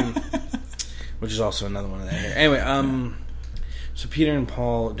 which is also another one of that here. Anyway, so Peter and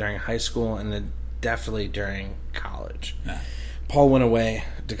Paul during high school, and then definitely during college. Yeah. Paul went away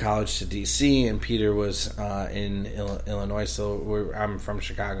to college to D.C., and Peter was in Illinois. So I'm from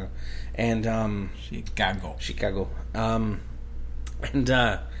Chicago, and Chicago.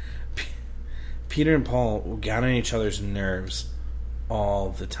 And Peter and Paul got on each other's nerves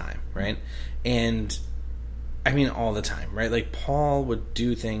all the time, right? And I mean all the time, right? Like Paul would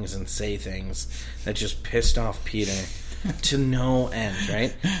do things and say things that just pissed off Peter to no end,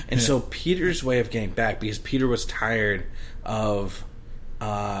 right? And so Peter's way of getting back, because Peter was tired of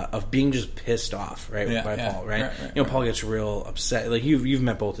being just pissed off, right, by Paul, right? Paul gets real upset. Like you've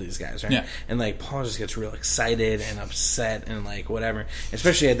met both of these guys, right? Yeah. And like Paul just gets real excited and upset and like whatever.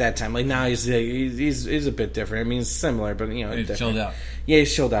 Especially at that time. Like now he's a bit different. I mean, it's similar, but he's chilled out. Yeah,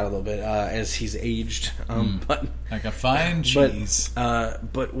 he's chilled out a little bit as he's aged. But like a fine cheese.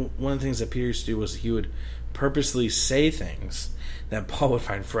 But one of the things that Peter used to do was he would purposely say things that Paul would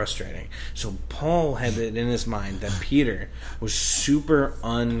find frustrating. So Paul had it in his mind that Peter was super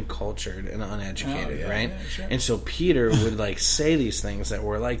uncultured and uneducated, right? Yeah, sure. And so Peter would like say these things that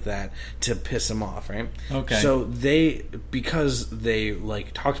were like that to piss him off, right? Okay. So because they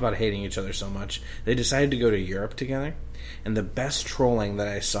like talked about hating each other so much, they decided to go to Europe together. And the best trolling that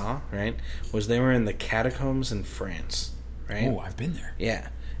I saw, right, was they were in the catacombs in France, right? Oh, I've been there. Yeah.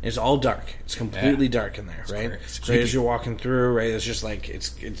 It's all dark. It's completely dark in there, right? So as you're walking through, right, it's just like it's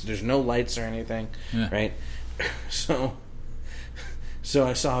there's no lights or anything, right? So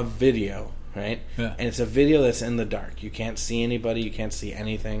I saw a video, right? Yeah. And it's a video that's in the dark. You can't see anybody, you can't see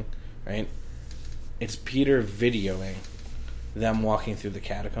anything, right? It's Peter videoing them walking through the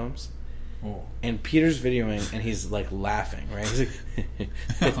catacombs. Oh. And Peter's videoing, and he's like laughing, right? He's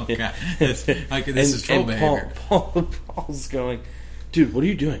like, oh God, this is troll behavior. Paul's going, dude, what are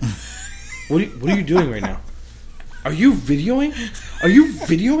you doing? What are you doing right now? Are you videoing? Are you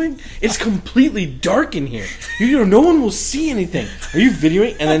videoing? It's completely dark in here. You know, no one will see anything. Are you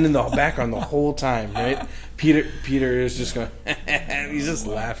videoing? And then in the background, the whole time, right? Peter is just going, he's just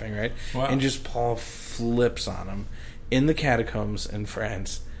laughing, right? Wow. And just Paul flips on him in the catacombs in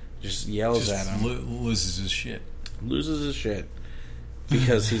France. Just yells at him. Loses his shit. Loses his shit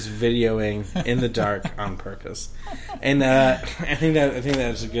because he's videoing in the dark on purpose. And I think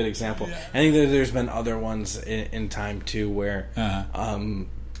that's a good example. Yeah. I think that there's been other ones in time too where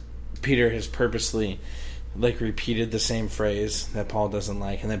Peter has purposely like repeated the same phrase that Paul doesn't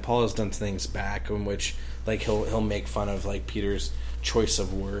like, and then Paul has done things back in which like he'll make fun of like Peter's choice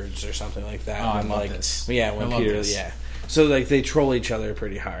of words or something like that. Oh, I love this. Yeah, when Peter, yeah. So like they troll each other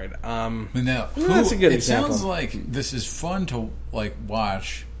pretty hard. That's a good example. It sounds like this is fun to like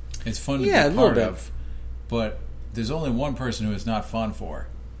watch. It's fun to be part of, but there's only one person who it's not fun for.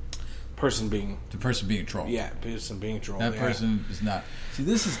 The person being trolled. Yeah, person being trolled. That person is not. See,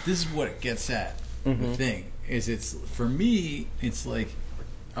 this is what it gets at. Mm-hmm. The thing is, it's for me. It's like,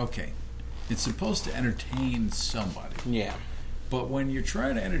 okay, it's supposed to entertain somebody. Yeah. But when you're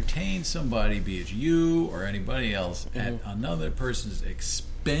trying to entertain somebody, be it you or anybody else, at another person's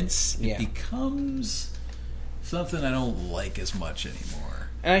expense, it becomes something I don't like as much anymore.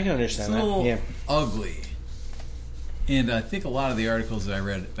 And I can understand it's a little that. Yeah. ugly. And I think a lot of the articles that I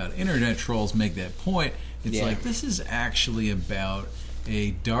read about internet trolls make that point. It's like, this is actually about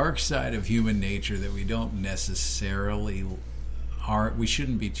a dark side of human nature that we don't necessarily we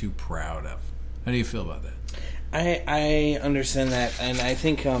shouldn't be too proud of. How do you feel about that? I understand that, and I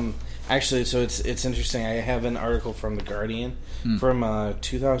think actually, so it's interesting. I have an article from The Guardian from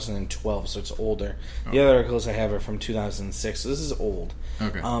 2012, so it's older. The other articles I have are from 2006, so this is old.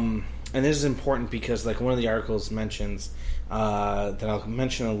 Okay. And this is important because, like, one of the articles mentions that I'll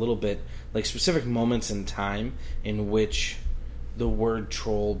mention a little bit, like specific moments in time in which the word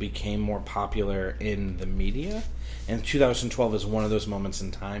troll became more popular in the media. And 2012 is one of those moments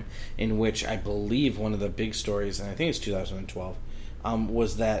in time in which I believe one of the big stories, and I think it's 2012,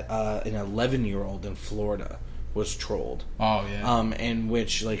 was that an 11-year-old in Florida was trolled. Oh, yeah. In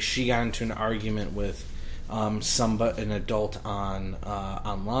which like she got into an argument with an adult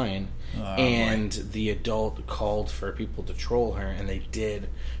online, and the adult called for people to troll her, and they did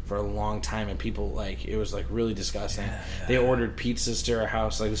for a long time, and people like it was like really disgusting. Yeah. They ordered pizzas to her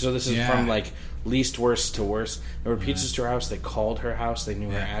house, like so. This is from like least worst to worst. There were pizzas to her house. They called her house. They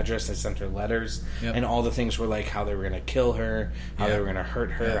knew her address. They sent her letters, and all the things were like how they were going to kill her, how they were going to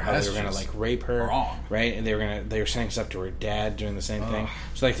hurt her, how they were going to like rape her, right? And they were saying stuff to her dad doing the same thing.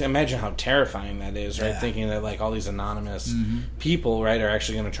 So like imagine how terrifying that is, right? Thinking that like all these anonymous people, right, are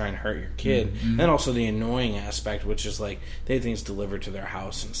actually going to try and hurt your kid. And then also the annoying aspect, which is like they have things delivered to their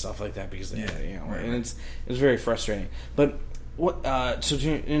house and stuff like that because they, and it's very frustrating. But what? So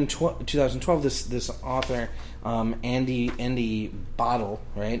in 2012, this author, Andy Bottle,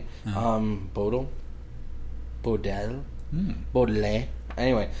 right? Baudel.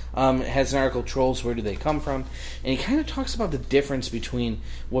 Anyway, has an article, Trolls, Where Do They Come From? And he kind of talks about the difference between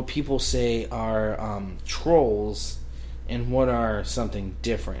what people say are trolls and what are something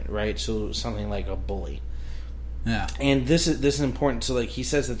different, right? So something like a bully. Yeah. And this is important. So like he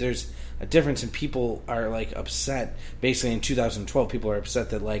says that there's a difference, and people are like upset. Basically, in 2012, people are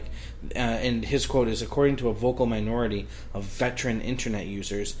upset that like, and his quote is, "According to a vocal minority of veteran internet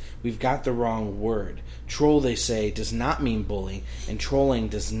users, we've got the wrong word. Troll, they say, does not mean bully, and trolling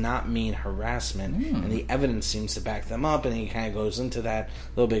does not mean harassment." And the evidence seems to back them up. And he kind of goes into that a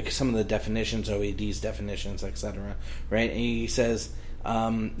little bit, some of the definitions, OED's definitions, etc. Right? And he says.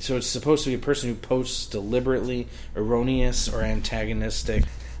 So it's supposed to be a person who posts deliberately erroneous or antagonistic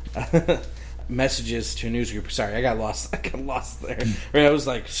messages to a news group. Sorry, I got lost there. Right, I was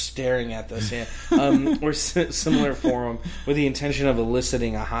like staring at this. Yeah, or similar forum with the intention of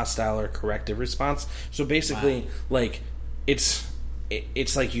eliciting a hostile or corrective response. So basically, like it's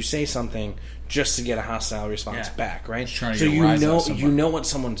like you say something just to get a hostile response back, right? So you know what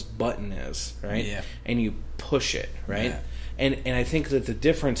someone's button is, right? Yeah. And you push it, right? Yeah. And I think that the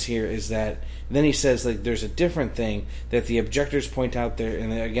difference here is that then he says like there's a different thing that the objectors point out there,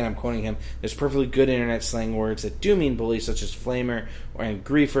 and again I'm quoting him. There's perfectly good internet slang words that do mean bully, such as flamer and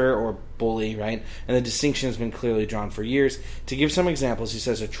griefer or bully, right? And the distinction has been clearly drawn for years. To give some examples, he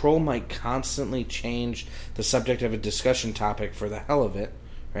says a troll might constantly change the subject of a discussion topic for the hell of it.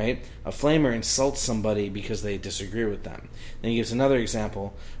 Right? A flamer insults somebody because they disagree with them. Then he gives another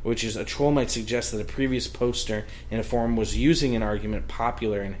example, which is a troll might suggest that a previous poster in a forum was using an argument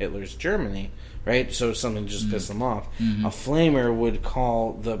popular in Hitler's Germany, right? So something just pissed them off. A flamer would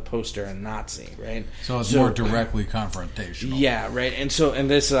call the poster a Nazi, right? So it's more directly confrontational. Yeah, right. And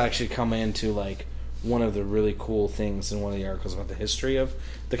this will actually come into like one of the really cool things in one of the articles about the history of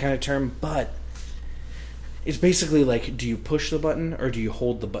the kind of term, but it's basically like, do you push the button or do you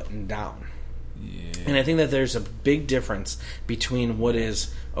hold the button down? Yeah. And I think that there's a big difference between what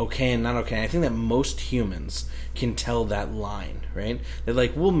is okay and not okay. I think that most humans can tell that line, right? That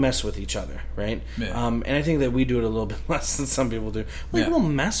like we'll mess with each other, right? Yeah. And I think that we do it a little bit less than some people do. Like we'll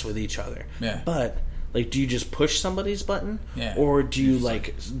mess with each other, but like, do you just push somebody's button, or do you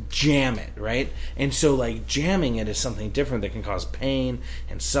like jam it, right? And so, like jamming it is something different that can cause pain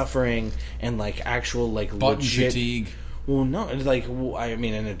and suffering and like actual like button legit fatigue. Well, no, like I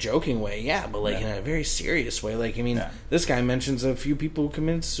mean, in a joking way, but like in a very serious way, like I mean, this guy mentions a few people who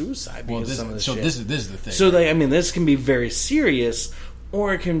committed suicide because of some of this shit. This is the thing. So, like, I mean, this can be very serious,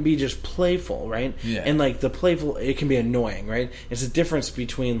 or it can be just playful, right? Yeah. And like the playful, it can be annoying, right? It's a difference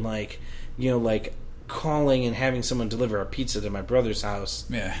between like, you know, like calling and having someone deliver a pizza to my brother's house,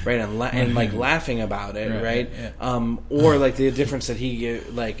 right, and like laughing about it, right? Or like the difference that he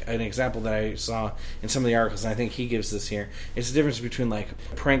gave, like an example that I saw in some of the articles, and I think he gives this here. It's the difference between like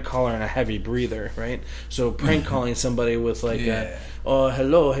a prank caller and a heavy breather, right? So prank calling somebody with like, oh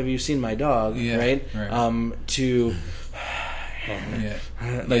hello, have you seen my dog, right? To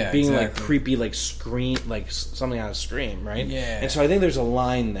being like creepy, like scream, like something out of Scream, right? And so I think there's a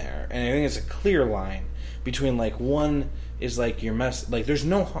line there, and I think it's a clear line between like one is like your mess, like there's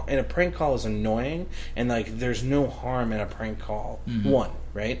no, and a prank call is annoying, and like there's no harm in a prank call, one,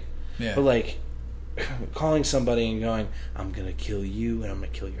 right? But like calling somebody and going, I'm gonna kill you and I'm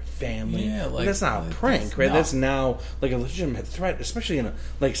gonna kill your family, like, that's not a prank, right? That's now like a legitimate threat, especially in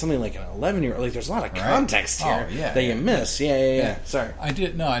like something like an 11-year-old. Like there's a lot of context here that you miss. Sorry, I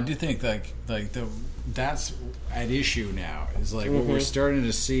do think like that's at issue now is like what we're starting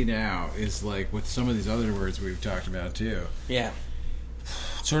to see now is like with some of these other words we've talked about too,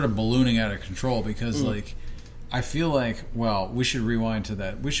 sort of ballooning out of control because like I feel like, well, we should rewind to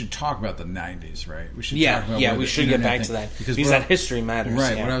that. We should talk about the 90s, right? We should talk about we should get back to that because that history matters.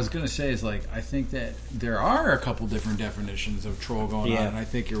 Right. What I was going to say is, like, I think that there are a couple different definitions of troll going on, and I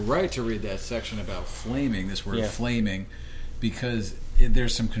think you're right to read that section about flaming, this word flaming, because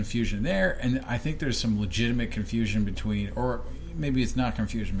there's some confusion there, and I think there's some legitimate confusion between, or maybe it's not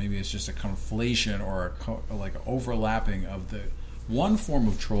confusion, maybe it's just a conflation or like overlapping of the one form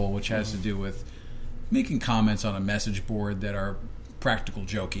of troll, which has to do with making comments on a message board that are practical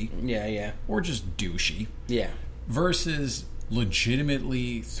jokey. Or just douchey. Versus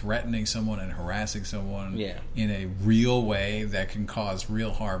legitimately threatening someone and harassing someone in a real way that can cause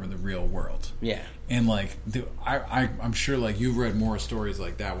real harm in the real world. And like, I'm sure like you've read more stories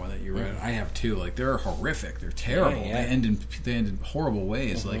like that one that you read. I have too. Like they're horrific. They're terrible. They end in horrible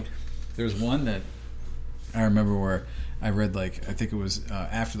ways. Like there's one that I remember where I read, like, I think it was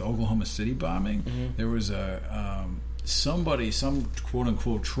after the Oklahoma City bombing, there was some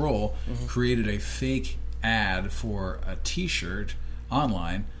quote-unquote troll created a fake ad for a T-shirt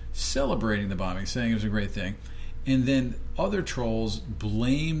online celebrating the bombing, saying it was a great thing. And then other trolls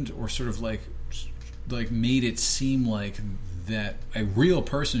blamed or sort of like made it seem like that a real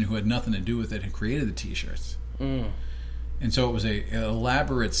person who had nothing to do with it had created the T-shirts. And so it was an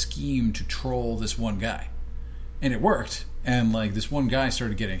elaborate scheme to troll this one guy. And it worked. And like this one guy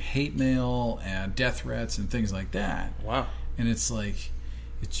started getting hate mail and death threats and things like that. Wow. And it's like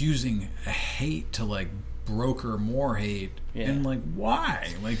it's using a hate to like broker more hate. And like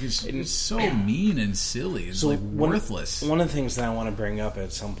why? Like it's so mean and silly. It's so like worthless. One of the things that I want to bring up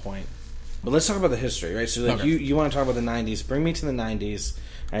at some point. But let's talk about the history, right? So like you want to talk about the 90s. Bring me to the 90s.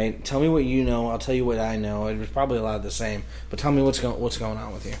 Right? Tell me what you know. I'll tell you what I know. It was probably a lot of the same. But tell me what's going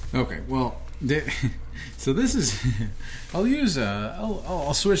on with you. Okay. Well, So this is. I'll use.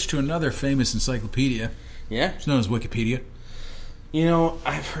 I'll switch to another famous encyclopedia. Yeah, it's known as Wikipedia. You know,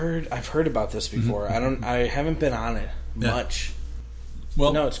 I've heard about this before. I haven't been on it much.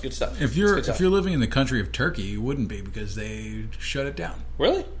 Well, no, it's good stuff. If you're living in the country of Turkey, you wouldn't be because they shut it down.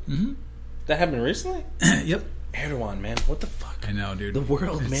 Really? Mm-hmm. That happened recently? Yep. Erdogan, man, what the fuck? I know, dude. The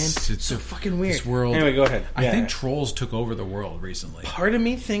world, man, it's so fucking weird. This world. Anyway, go ahead. I think trolls took over the world recently. Part of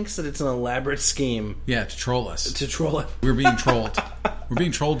me thinks that it's an elaborate scheme. Yeah, to troll us. To troll us. We're being trolled. We're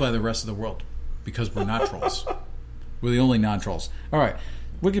being trolled by the rest of the world because we're not trolls. We're the only non-trolls. All right.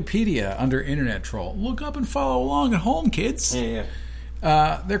 Wikipedia under Internet Troll. Look up and follow along at home, kids. Yeah.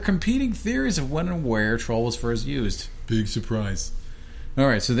 They're competing theories of when and where troll was first used. Big surprise. All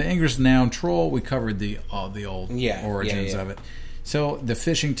right, so the English noun troll, we covered the old origins of it. So the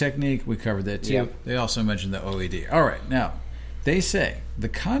fishing technique, we covered that too. Yep. They also mentioned the OED. All right, now, they say the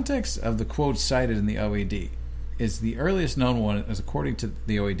context of the quote cited in the OED is the earliest known one, as according to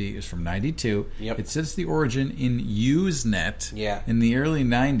the OED, is from 92. Yep. It says the origin in Usenet in the early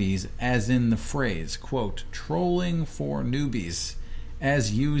 90s, as in the phrase, quote, trolling for newbies.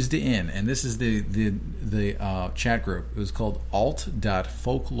 As used in, and this is the chat group. It was called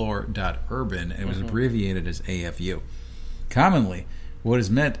alt.folklore.urban, and it was abbreviated as AFU. Commonly, what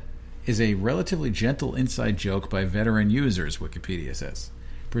is meant is a relatively gentle inside joke by veteran users, Wikipedia says,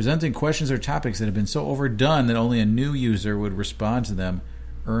 presenting questions or topics that have been so overdone that only a new user would respond to them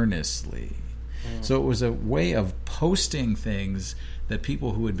earnestly. So it was a way of posting things that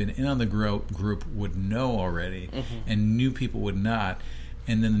people who had been in on the group would know already, and new people would not.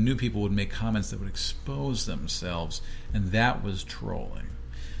 And then the new people would make comments that would expose themselves, and that was trolling.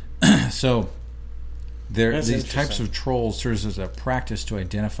 So these types of trolls serves as a practice to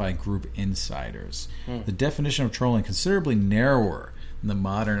identify group insiders. The definition of trolling, considerably narrower than the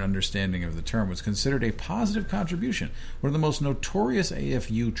modern understanding of the term, was considered a positive contribution. One of the most notorious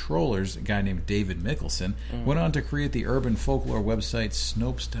AFU trollers, a guy named David Mickelson, went on to create the urban folklore website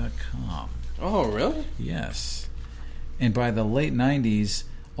Snopes.com. Oh, really? Yes. And by the late 90s,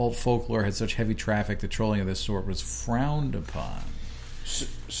 alt folklore had such heavy traffic that trolling of this sort was frowned upon.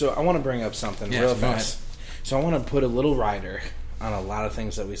 So I want to bring up something real fast. So I want to put a little rider on a lot of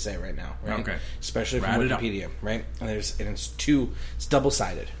things that we say right now, right? Okay. Especially from Wikipedia, right? And it's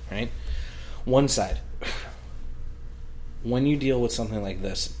double-sided, right? One side, when you deal with something like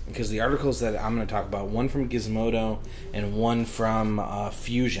this, because the articles that I'm going to talk about, one from Gizmodo and one from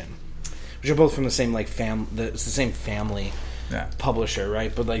Fusion, which are both from the same it's the same family publisher,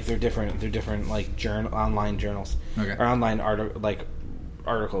 right? But like they're different like online journals or online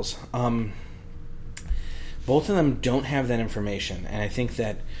articles. Both of them don't have that information, and I think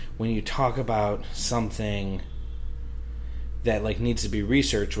that when you talk about something that like needs to be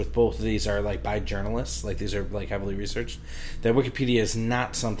researched, with both of these are like by journalists, like these are like heavily researched, that Wikipedia is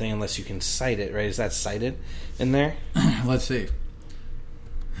not something unless you can cite it, right? Is that cited in there? Let's see.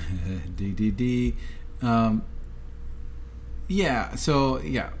 DDD. But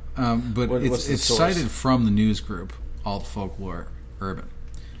it's cited from the news group Alt Folklore Urban.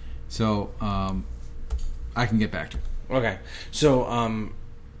 So I can get back to it. Okay. So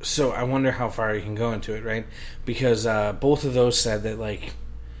I wonder how far you can go into it, right? Because both of those said that like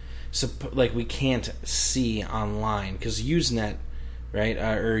we can't see online because Usenet, right?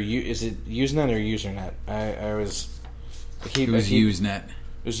 Is it Usenet or Usernet? It was Usenet.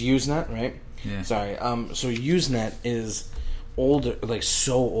 It was Usenet, right? Yeah. Sorry. So Usenet is old, like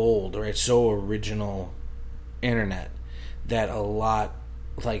so old, right? So original internet that a lot,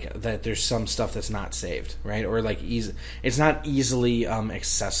 like that. There's some stuff that's not saved, right? Or like it's not easily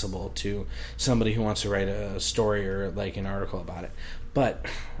accessible to somebody who wants to write a story or like an article about it. But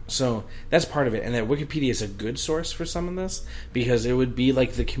so that's part of it, and that Wikipedia is a good source for some of this because it would be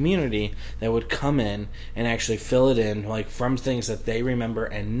like the community that would come in and actually fill it in, like from things that they remember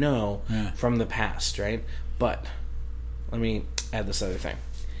and know from the past, right? But let me add this other thing: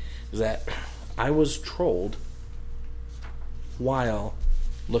 is that I was trolled while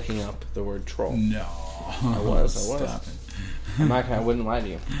looking up the word troll. No, I was. Stop it. I'm not gonna. I wouldn't lie to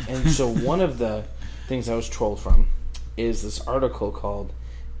you. And so one of the things I was trolled from is this article called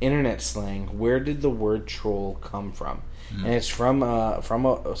Internet Slang, Where Did the Word Troll Come From? And it's from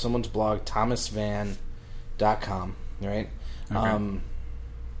someone's blog, thomasvan.com, right? Okay.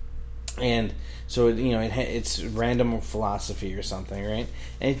 And so, it's random philosophy or something, right?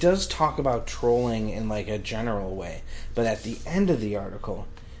 And it does talk about trolling in like a general way. But at the end of the article,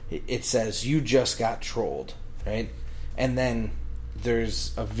 it says, you just got trolled, right? And then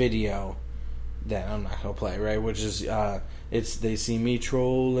there's a video that I'm not gonna play, right? Which is it's They See Me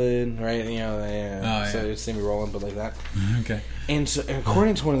Trolling, right? So they see me rolling, but like that. Okay. And so,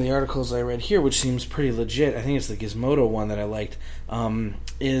 according to one of the articles I read here, which seems pretty legit, I think it's the Gizmodo one that I liked,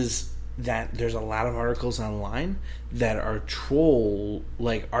 is that there's a lot of articles online that are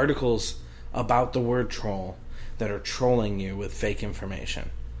articles about the word troll that are trolling you with fake information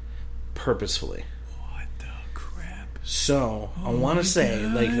purposefully. What the crap? So I want to say,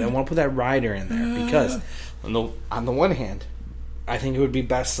 I want to put that rider in there because on the one hand, I think it would be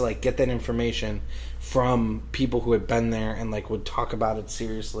best to get that information from people who had been there and would talk about it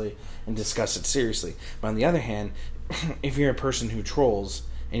seriously and discuss it seriously. But on the other hand, if you're a person who trolls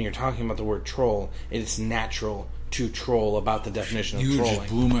and you're talking about the word troll, it's natural to troll about the definition of trolling. You just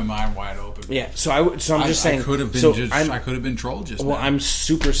blew my mind wide open. Yeah, so I'm just saying. I could have been trolled just now. Well, I'm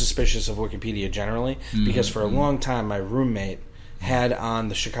super suspicious of Wikipedia generally because for a long time my roommate had on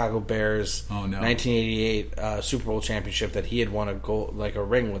the Chicago Bears 1988 Super Bowl championship that he had won a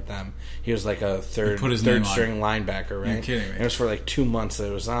ring with them. He was like a third string linebacker, right? You're kidding me. And it was for 2 months that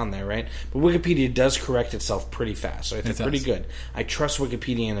it was on there, right? But Wikipedia does correct itself pretty fast, so I think pretty good. I trust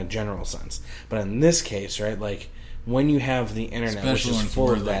Wikipedia in a general sense, but in this case, right, when you have the internet, especially which is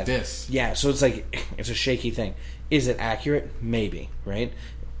full of that, like this. Yeah, so it's a shaky thing. Is it accurate? Maybe, right?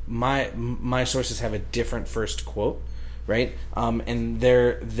 My sources have a different first quote, right? And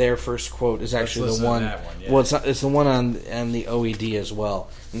their first quote is actually the one. Well, it's the one on the OED as well,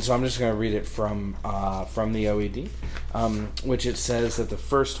 and so I'm just going to read it from the OED, which it says that the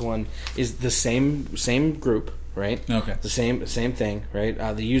first one is the same group, right? Okay. The same thing, right?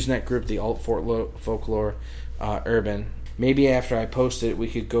 The Usenet group, the alt folklore. Urban. Maybe after I post it, we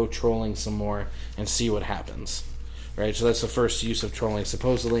could go trolling some more and see what happens. Right, so that's the first use of trolling,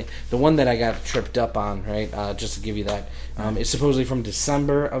 supposedly. The one that I got tripped up on, right, just to give you that, is supposedly from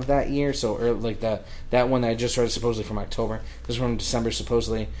December of that year. So, that one that I just read is supposedly from October. This is from December,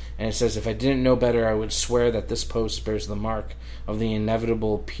 supposedly. And it says, if I didn't know better, I would swear that this post bears the mark of the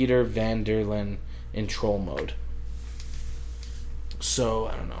inevitable Peter Van der Linde in troll mode. So,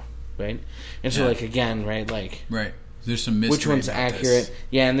 I don't know. Right, and so again, right, right. There's some mystery. Which one's accurate? This.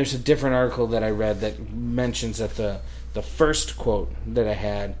 Yeah, and there's a different article that I read that mentions that the first quote that I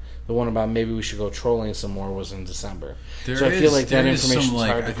had, the one about maybe we should go trolling some more, was in December. I feel like that information is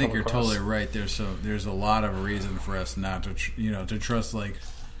hard to I think you're across. Totally right. There's a lot of reason for us not to to trust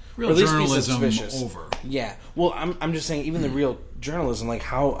real journalism over. Yeah, well, I'm just saying even the real journalism,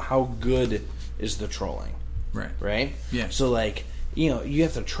 how good is the trolling? Right. Yeah. So you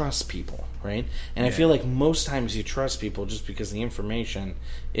have to trust people, right? And I feel like most times you trust people just because the information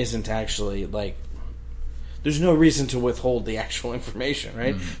isn't actually there's no reason to withhold the actual information,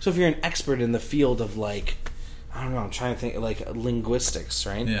 right? So if you're an expert in the field of I don't know, I'm trying to think linguistics,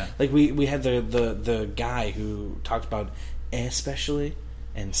 right? Yeah. We had the guy who talked about especially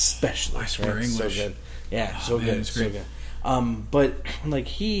and specialist, right? English. So good. Yeah, so good. But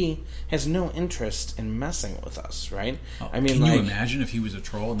he has no interest in messing with us, right? Can you imagine if he was a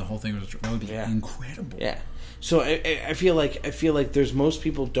troll and the whole thing was a troll? That would be incredible. Yeah. So I feel like there's most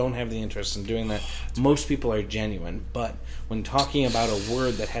people don't have the interest in doing that. Most people are genuine, but when talking about a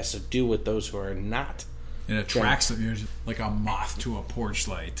word that has to do with those who are not, it attracts them. Like a moth to a porch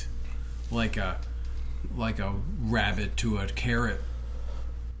light, like a rabbit to a carrot,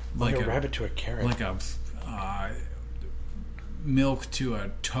 like a rabbit to a carrot, like a milk to a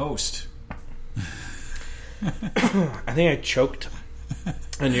toast. I think I choked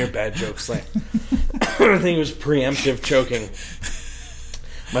on your bad jokes. I think it was preemptive choking.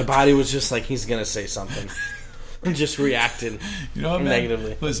 My body was just he's going to say something. And just reacted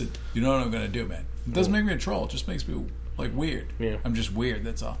negatively. Man, listen, you know what I'm going to do, man? It doesn't make me a troll. It just makes me weird. Yeah. I'm just weird,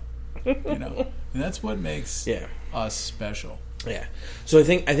 that's all. And that's what makes us special. Yeah. So I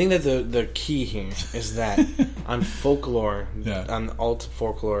think that the key here is that on folklore, on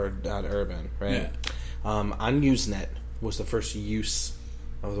altfolklore.urban, right? Yeah. On Usenet was the first use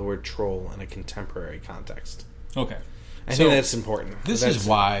of the word troll in a contemporary context. Okay. I think that's important. This is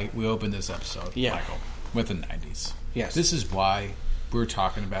why we opened this episode, Michael, with the 90s. Yes. This is why we're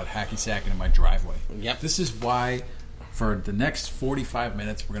talking about hacky sacking in my driveway. Yep. This is why for the next 45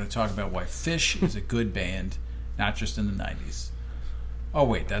 minutes we're going to talk about why Phish is a good band, not just in the 90s. Oh,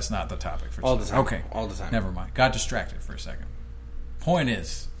 wait, that's not the topic for all the time. Okay. All the time. Never mind. Got distracted for a second. Point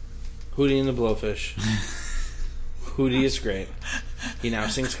is, Hootie and the Blowfish. Hootie is great. He now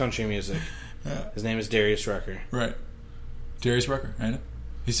sings country music. His name is Darius Rucker. Right. Darius Rucker, I know.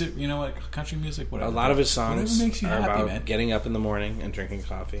 He said, country music, whatever. A lot of his songs makes you are happy, about man. Getting up in the morning and drinking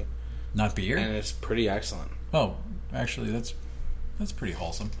coffee. Not beer? And it's pretty excellent. Oh, actually, that's pretty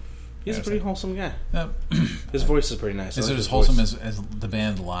wholesome. He's a pretty wholesome guy. Uh, His voice is pretty nice. Is I it like as his wholesome voice. as the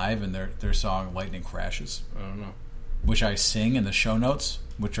band live and their song "Lightning Crashes," I don't know. which I sing in the show notes,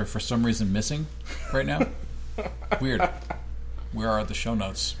 which are for some reason missing right now? Weird. Where are the show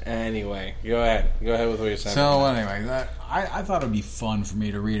notes? Anyway, go ahead. Go ahead with what you're saying. So anyway, I thought it would be fun for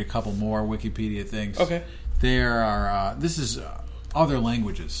me to read a couple more Wikipedia things. Okay. There are this is other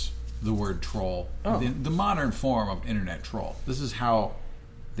languages. The word troll, the modern form of internet troll. This is how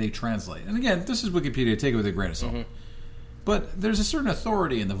they translate. And again, this is Wikipedia. Take it with a grain of salt. Mm-hmm. But there's a certain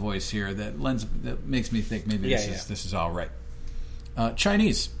authority in the voice here that makes me think maybe this is all right.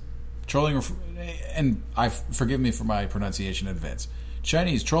 Chinese trolling, and forgive me for my pronunciation in advance.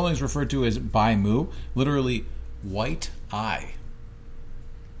 Chinese trolling is referred to as bai mu, literally white eye.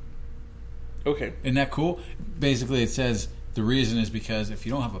 Okay. Isn't that cool? Basically, it says the reason is because if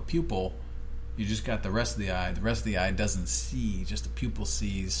you don't have a pupil, you just got the rest of the eye. The rest of the eye doesn't see, just the pupil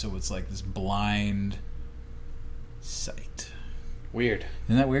sees. So it's like this blind sight. Weird.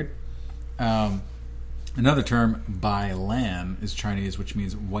 Isn't that weird? Another term, bai lan, is Chinese, which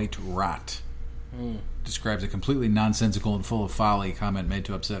means white rot. Describes a completely nonsensical and full of folly comment made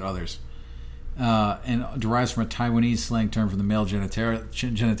to upset others. And derives from a Taiwanese slang term for the male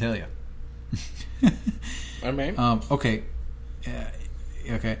genitalia. I mean. Okay.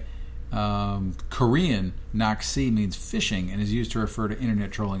 Okay. Korean naksi means fishing and is used to refer to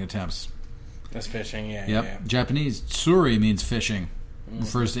internet trolling attempts. That's fishing, yeah. Yep. Yeah. Japanese tsuri means fishing.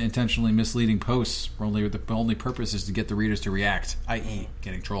 Refers to intentionally misleading posts where the only purpose is to get the readers to react, i.e.,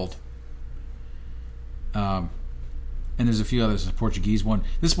 getting trolled. And there's a few others. The Portuguese one.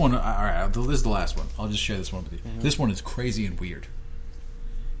 This one, all right, this is the last one. I'll just share this one with you. This one is crazy and weird.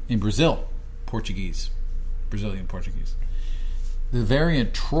 In Brazil, Brazilian Portuguese. The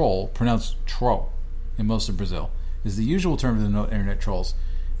variant troll, pronounced tro in most of Brazil, is the usual term to denote internet trolls.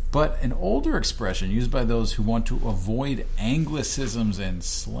 But an older expression used by those who want to avoid anglicisms and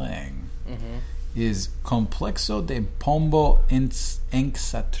slang is complexo de pombo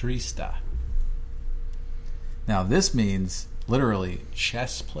enxatrista. Now, this means literally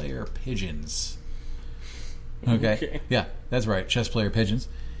chess player pigeons. Okay? Yeah, that's right, chess player pigeons.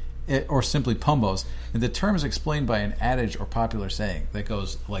 Or simply pombos. And the term is explained by an adage or popular saying that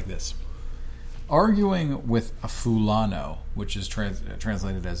goes like this. Arguing with a fulano, which is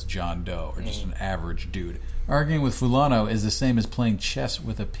translated as John Doe, or just an average dude. Arguing with fulano is the same as playing chess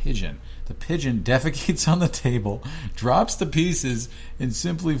with a pigeon. The pigeon defecates on the table, drops the pieces, and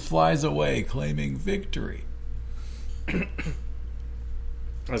simply flies away, claiming victory.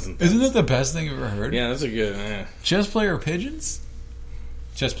 Isn't that the best thing you've ever heard? Yeah, that's a good... Chess player pigeons?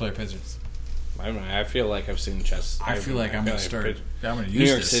 Chess player pigeons. I don't know. I feel like I've seen chess. I feel like I'm going to start. I'm going to use New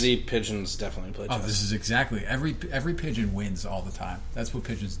York this. City pigeons definitely play chess. Oh, this is exactly every pigeon wins all the time. That's what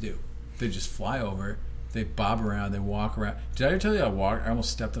pigeons do. They just fly over. They bob around. They walk around. Did I ever tell you I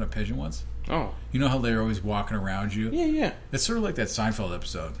almost stepped on a pigeon once? Oh, you know how they're always walking around you? Yeah. It's sort of like that Seinfeld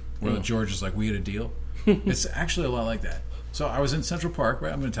episode where George is like, "We had a deal." It's actually a lot like that. So I was in Central Park.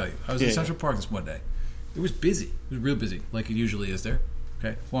 Right, I'm going to tell you. I was in Central Park this one day. It was busy. It was real busy, like it usually is there.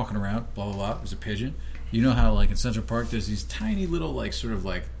 Okay, walking around, blah blah blah. There's a pigeon. You know how, like, in Central Park, there's these tiny little, like, sort of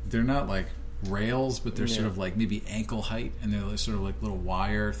like, they're not like rails, but they're sort of like maybe ankle height, and they're sort of like little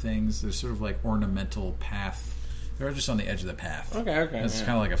wire things. They're sort of like ornamental path. They're just on the edge of the path. Okay. It's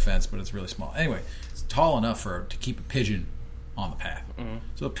kind of like a fence, but it's really small. Anyway, it's tall enough to keep a pigeon on the path.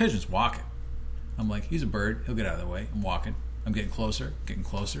 So the pigeon's walking. I'm like, he's a bird. He'll get out of the way. I'm walking. I'm getting closer.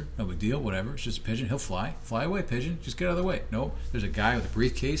 No big deal. Whatever. It's just a pigeon. He'll fly. Fly away, pigeon. Just get out of the way. No, there's a guy with a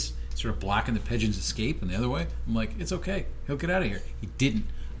briefcase sort of blocking the pigeon's escape, and the other way. I'm like, it's okay. He'll get out of here. He didn't.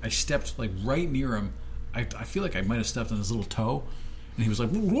 I stepped like right near him. I feel like I might have stepped on his little toe, and he was like,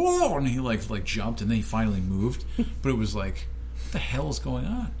 whoa, and he like jumped, and then he finally moved. But it was like, what the hell is going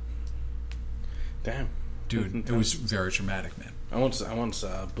on? Damn. Dude, it was very traumatic, man. I once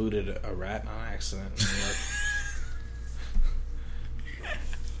booted a rat on accident in New York.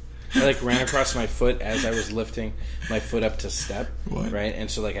 I like ran across my foot as I was lifting my foot up to step. What? Right?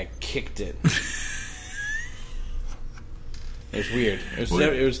 And so like I kicked it. It was weird.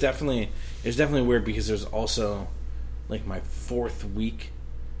 It was definitely weird because it was also like my 4th week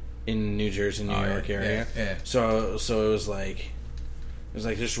in New Jersey, New York area. Yeah. So it was like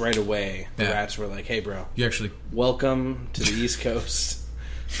just right away the rats were like, "Hey, bro, You actually welcome to the East Coast."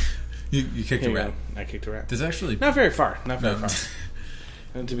 you kicked a rat. I kicked a rat. There's actually Not very far.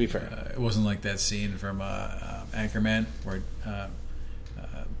 And to be fair, it wasn't like that scene from Anchorman where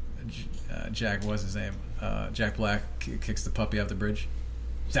Jack, what's his name? Jack Black kicks the puppy off the bridge.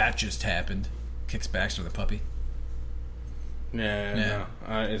 That just happened. Kicks Baxter the puppy. Yeah.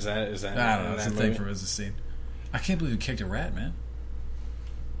 No. Is that? I don't know. It's a movie? thing from as a scene. I can't believe you kicked a rat, man.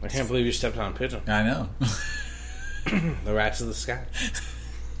 I can't believe you stepped on a pigeon. I know. The rats of the sky.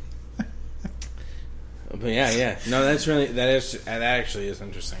 But yeah. No, that actually is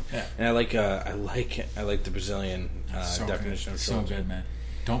interesting. Yeah. And I like the Brazilian definition of so trolls. good, man.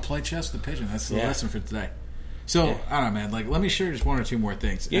 Don't play chess with the pigeon. That's the lesson for today. So I don't know, man. Like, let me share just one or two more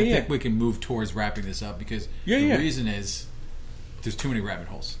things. I think we can move towards wrapping this up because the reason is there's too many rabbit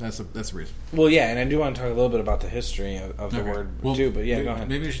holes. That's the reason. Well, yeah, and I do want to talk a little bit about the history of the word too. But go ahead.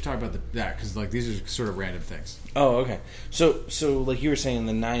 Maybe we should talk about that because like these are sort of random things. Oh, okay. So like you were saying in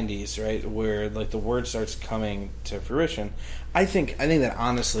the '90s, right, where like the word starts coming to fruition. I think that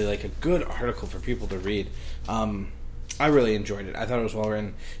honestly, like a good article for people to read. I really enjoyed it. I thought it was well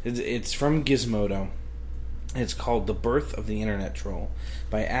written. It's from Gizmodo. It's called "The Birth of the Internet Troll"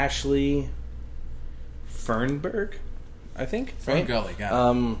 by Ashley Fernberg. I think, right? Gully, got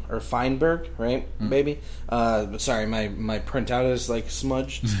it. Or Feinberg, right, baby? Sorry, my printout is like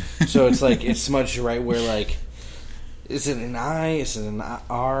smudged, so it's like it's smudged right where like, is it an I? Is it an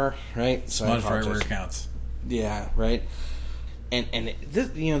R? Right? So smudged right where it counts. Yeah, right. And this,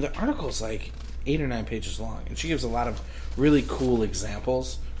 the article's like 8 or 9 pages long, and she gives a lot of really cool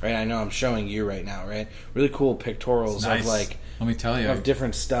examples. Right, I know I'm showing you right now. Right, really cool pictorials of like. Let me tell you, of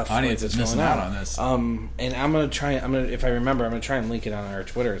different stuff. Audience is missing out on this. And I'm gonna try. If I remember, I'm gonna try and link it on our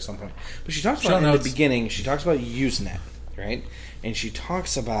Twitter at some point. But she talks about in the beginning. She talks about Usenet, right? And she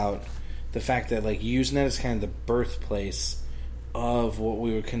talks about the fact that like Usenet is kind of the birthplace of what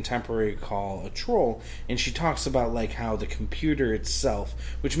we would contemporarily call a troll. And she talks about like how the computer itself,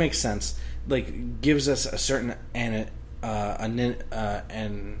 which makes sense, like gives us a certain anonymity.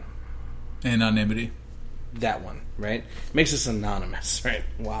 That one, right? Makes us anonymous, right?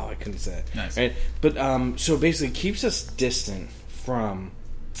 Wow, I couldn't say it. Nice. Right? But, so basically keeps us distant from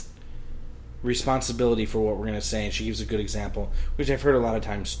responsibility for what we're going to say. And she gives a good example, which I've heard a lot of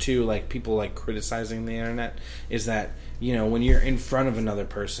times too, like people like criticizing the internet, is that, when you're in front of another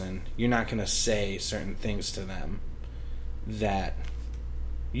person, you're not going to say certain things to them that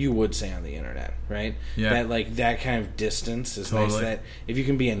you would say on the internet, right? Yeah. That like that kind of distance is nice. That if you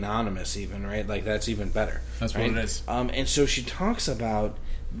can be anonymous, even, right? Like that's even better. That's right? what it is. And so she talks about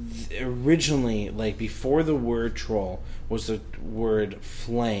originally, like before the word troll was the word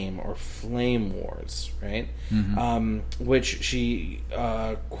flame or flame wars, right? Mm-hmm. Which she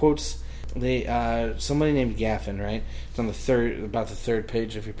quotes somebody named Gaffin, right? It's on about the third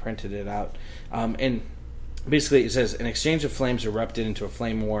page if you printed it out, and. Basically, it says, an exchange of flames erupted into a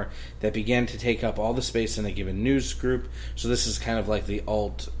flame war that began to take up all the space in a given news group. So this is kind of like the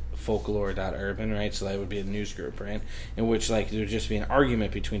alt folklore.urban, right? So that would be a news group, right? In which, like, there would just be an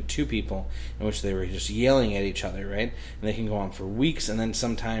argument between two people in which they were just yelling at each other, right? And they can go on for weeks, and then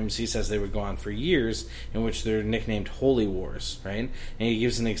sometimes he saes they would go on for years, in which they're nicknamed holy wars, right? And he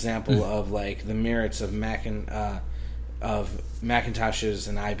gives an example of, like, the merits of Macintoshes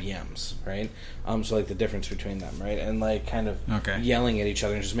and IBMs, right? So like the difference between them, right? And like kind of yelling at each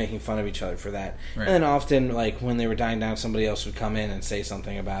other and just making fun of each other for that. Right. And then often, like when they were dying down, somebody else would come in and say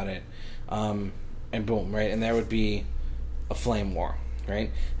something about it, and boom, right? And there would be a flame war, right?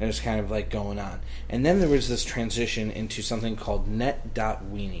 And it was kind of like going on. And then there was this transition into something called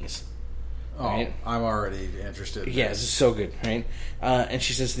net.weenies. Oh, right? I'm already interested. Yeah, this is so good, right? And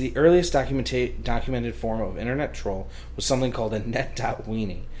she says the earliest documented form of internet troll was something called a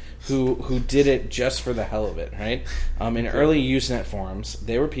net.weenie, who did it just for the hell of it, right? In early Usenet forums,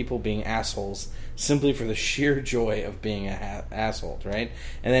 they were people being assholes simply for the sheer joy of being an asshole, right?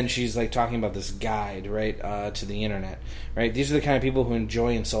 And then she's like talking about this guide, right, to the internet, right? These are the kind of people who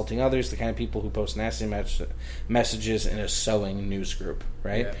enjoy insulting others, the kind of people who post nasty messages in a sewing news group,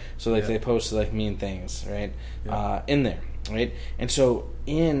 right? Yeah. So like they post like mean things, right, in there, right? And so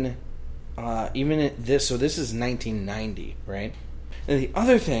in this is 1990, right? And the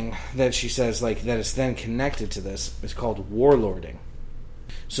other thing that she says, like that is then connected to this, is called warlording.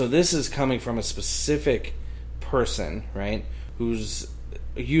 So this is coming from a specific person, right, whose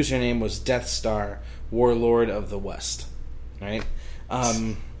username was Death Star, Warlord of the West, right?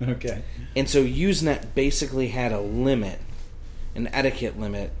 Okay. And so Usenet basically had a limit, an etiquette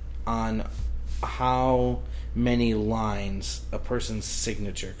limit, on how many lines a person's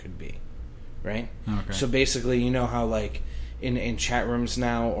signature could be, right? Okay. So basically, you know how like in chat rooms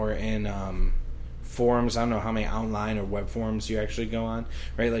now or in forums, I don't know how many online or web forums you actually go on,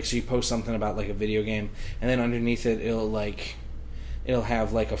 right? Like, so you post something about like a video game, and then underneath it, it'll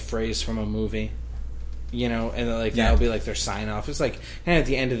have like a phrase from a movie, and like that'll be like their sign off. It's like kind of at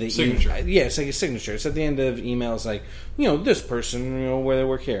the end of the signature. It's like a signature. It's at the end of emails, like this person, where they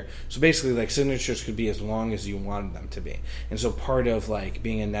work here. So basically, like signatures could be as long as you wanted them to be. And so part of like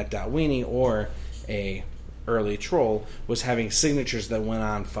being a net.weenie or a early troll was having signatures that went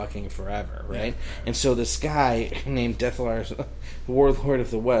on fucking forever, right? And so this guy named Deathlars, Warlord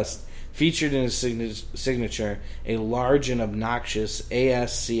of the West, featured in his signature a large and obnoxious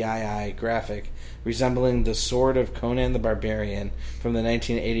ASCII graphic resembling the sword of Conan the Barbarian from the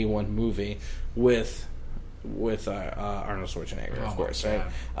 1981 movie with Arnold Schwarzenegger, of course, right?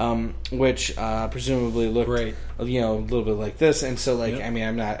 Which presumably looked great, a little bit like this. And so, like,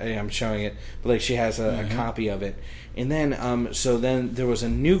 I'm showing it, but like she has a copy of it. And then, so then there was a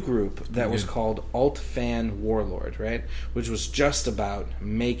new group that was called Alt Fan Warlord, right? Which was just about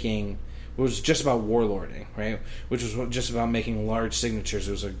warlording, right? Which was just about making large signatures.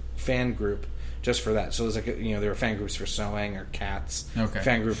 It was a fan group just for that. So there's like there were fan groups for sewing or cats. Okay.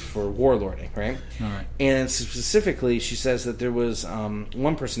 Fan groups for warlording, right? All right. And specifically, she says that there was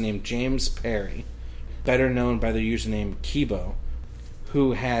one person named James Perry, better known by the username Kibo,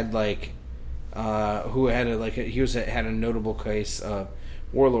 who had had a notable case of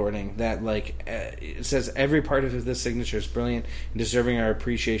warlording that it says every part of this signature is brilliant and deserving our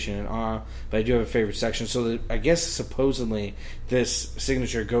appreciation and awe, but I do have a favorite section. So that, I guess supposedly this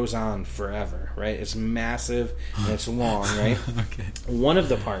signature goes on forever, right? It's massive and it's long, right? Okay. One of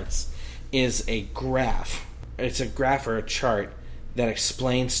the parts is a graph. It's a graph or a chart that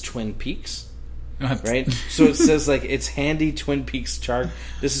explains Twin Peaks. Right? So it says, it's handy Twin Peaks chart.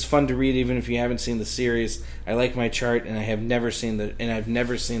 This is fun to read even if you haven't seen the series. I like my chart, and I've never seen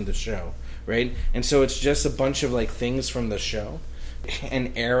the show. Right? And so it's just a bunch of, things from the show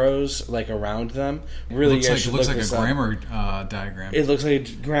and arrows, around them. Really, it looks like a grammar diagram. It looks like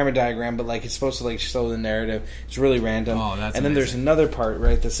a grammar diagram, but, it's supposed to, show the narrative. It's really random. Oh, that's And then there's another part,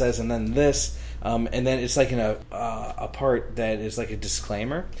 right, that says, and then this... and then it's in a part that is like a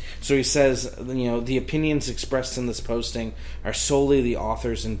disclaimer. So he says, the opinions expressed in this posting are solely the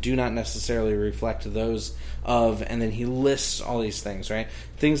author's and do not necessarily reflect those of. And then he lists all these things, right?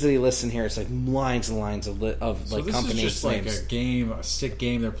 Things that he lists in here. It's lines and lines of so companies' this is just names. a sick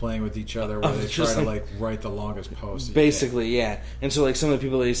game they're playing with each other where they try to write the longest post. Basically, yeah. And so some of the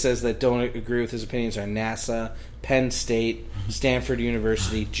people that he says that don't agree with his opinions are NASA, Penn State, Stanford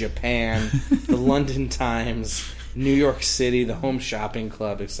University, Japan, the London Times, New York City, the Home Shopping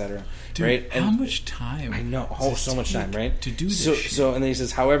Club, etc. Dude, right? How much time? I know, so much time, right? To do this. So, and then he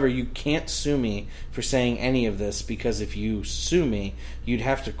says, however, you can't sue me for saying any of this because if you sue me, you'd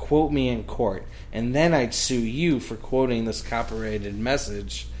have to quote me in court, and then I'd sue you for quoting this copyrighted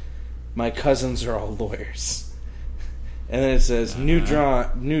message. My cousins are all lawyers. And then it says, new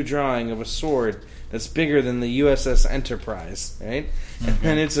drawing of a sword that's bigger than the USS Enterprise, right? Mm-hmm. And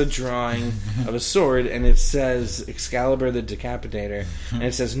then it's a drawing of a sword, and it says Excalibur the Decapitator, and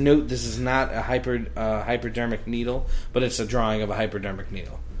it says, note, this is not a hypodermic needle, but it's a drawing of a hypodermic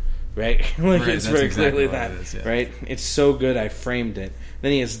needle, right? It's very clearly that, right? It's so good, I framed it.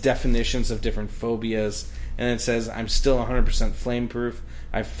 Then he has definitions of different phobias, and it says, I'm still 100% flame-proof,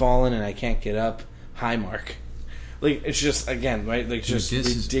 I've fallen and I can't get up, hi, Mark. It's just, again, right? Just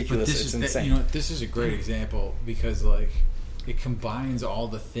ridiculous. It's insane. This is a great example because, it combines all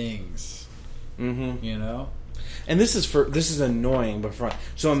the things. Mm-hmm. And this is annoying, but fun.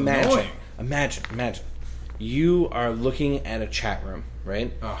 So imagine, you are looking at a chat room,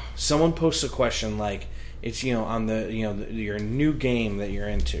 right? Oh. Someone posts a question it's on your new game that you're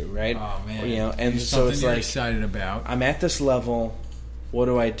into, right? Oh man, and so it's you're excited about. I'm at this level. What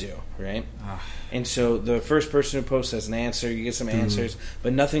do I do, right? And so the first person who posts has an answer. You get some answers,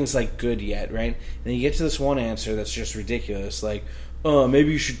 but nothing's good yet, right? And then you get to this one answer that's just ridiculous,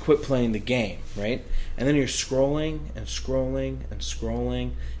 maybe you should quit playing the game, right? And then you're scrolling and scrolling and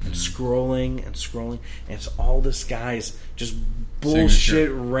scrolling and scrolling and scrolling, and it's all this guy's just bullshit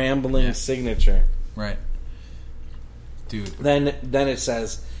rambling signature, right? Dude. Then it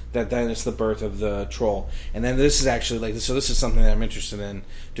says that then it's the birth of the troll. And then this is actually so this is something that I'm interested in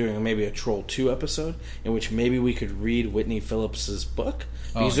doing, maybe a Troll 2 episode in which maybe we could read Whitney Phillips's book,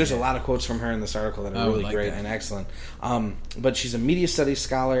 because there's a lot of quotes from her in this article that are really great and excellent. But she's a media studies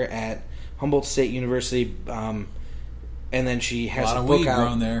scholar at Humboldt State University, and then she has a book out.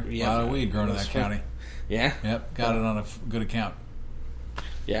 Grown there. A lot of weed grown in that county. Yeah? Yep, got it on a good account.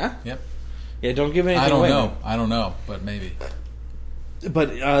 Yeah? Yep. Yeah, don't give anything away. I don't know, but maybe.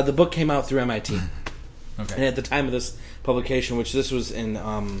 But the book came out through MIT. Okay. And at the time of this publication, which this was in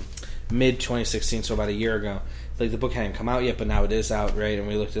mid 2016, so about a year ago. Like the book hadn't come out yet, but now it is out, right? And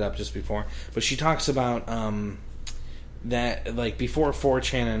we looked it up just before. But she talks about that like before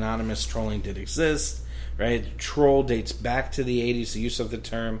 4chan anonymous trolling did exist, right? Troll dates back to the 80s, the use of the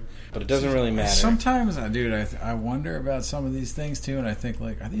term, but it doesn't really matter. Sometimes, dude, I wonder about some of these things too, and I think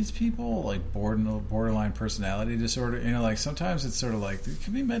like, are these people like borderline personality disorder? You know, like sometimes it's sort of like they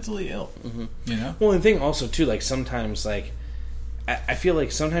could be mentally ill. Mm-hmm. You know. Well, and the thing also too, like sometimes like I feel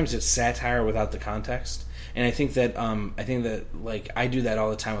like sometimes it's satire without the context. And I think that like I do that all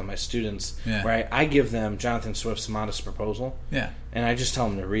the time with my students, where I give them Jonathan Swift's Modest Proposal, and I just tell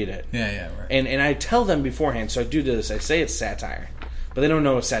them to read it, right. And I tell them beforehand. So I do this. I say it's satire, but they don't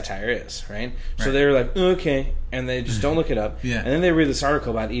know what satire is, right? So they're like, okay, and they just don't look it up, and then they read this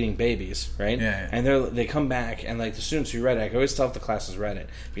article about eating babies, right? And they come back, and like the students who read it, I always tell if the class has read it,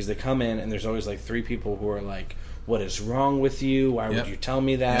 because they come in and there's always like 3 people who are like, what is wrong with you? Why would you tell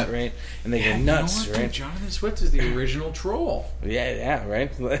me that, right? And they go nuts, you know what, right? Jonathan Swift is the original troll. Yeah,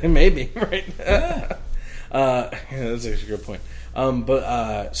 right? Maybe, right? Yeah. That's a good point.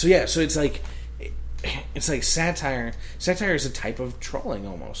 So it's like satire. Satire is a type of trolling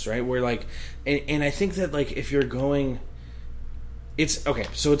almost, right? Where like, and I think that like if you're going, it's okay.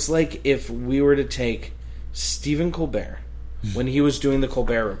 So it's like if we were to take Stephen Colbert when he was doing the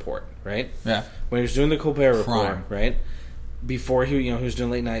Colbert Report, right? Yeah. When he was doing the Colbert Report, right? Before he was doing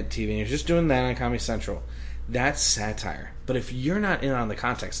late night TV, he was just doing that on Comedy Central. That's satire. But if you're not in on the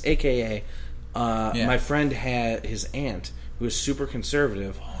context, aka, my friend had his aunt who was super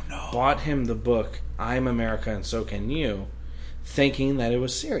conservative, bought him the book "I'm America and So Can You," thinking that it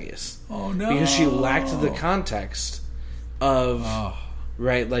was serious. Oh no! Because she lacked the context of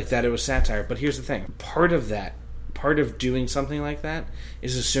right, like that it was satire. But here's the thing: part of doing something like that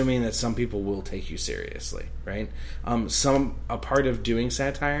is assuming that some people will take you seriously, right? A part of doing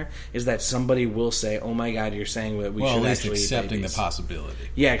satire is that somebody will say, "Oh my God, you're saying that we should at least actually accepting the possibility."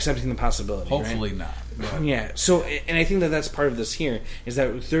 Yeah, accepting the possibility. Hopefully right? not. But. Yeah. So, and I think that that's part of this here is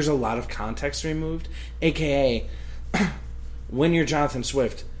that there's a lot of context removed, aka when you're Jonathan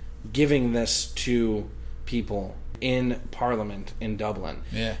Swift giving this to people in Parliament in Dublin,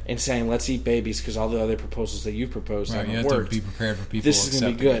 and saying let's eat babies because all the other proposals that you've proposed haven't you have worked. To be prepared for people. This is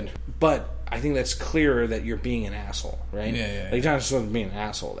going to be good, but I think that's clearer that you're being an asshole, right? Like Jonathan Swift being an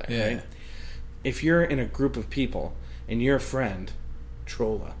asshole there, right? If you're in a group of people and your friend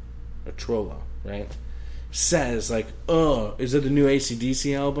Trollo, right, says like, "Oh, is it a new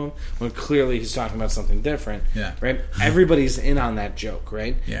AC/DC album?" When clearly he's talking about something different, right? Everybody's in on that joke,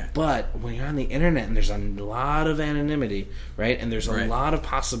 right? But when you're on the internet and there's a lot of anonymity, right, and there's a lot of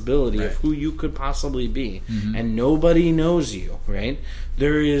possibility of who you could possibly be, and nobody knows you, right?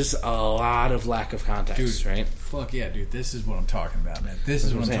 There is a lot of lack of context, dude, right? Fuck yeah, dude! This is what I'm talking about, man. This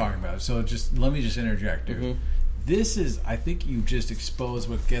is what I'm talking about. So just let me just interject, dude. This is, I think you just exposed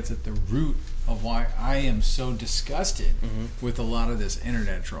what gets at the root of why I am so disgusted with a lot of this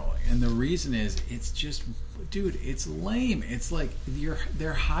internet trolling. And the reason is, it's just, dude, it's lame. It's like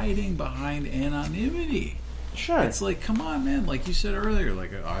they're hiding behind anonymity. Sure. It's like, come on, man. Like you said earlier,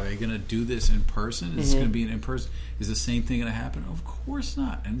 like, are they going to do this in person? Is this going to be an in-person? Is the same thing going to happen? Of course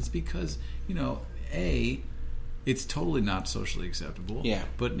not. And it's because, it's totally not socially acceptable. Yeah.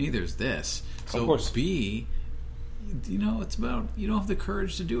 But neither is this. So, of course. B, it's about you don't have the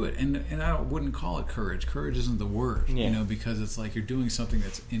courage to do it, and I wouldn't call it courage. Courage isn't the word, because it's like you're doing something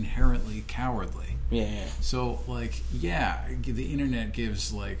that's inherently cowardly. Yeah. So the internet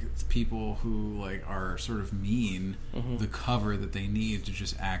gives like people who like are sort of mean the cover that they need to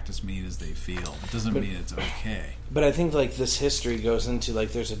just act as mean as they feel. It doesn't mean it's okay. But I think like this history goes into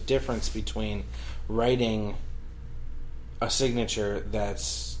like there's a difference between writing a signature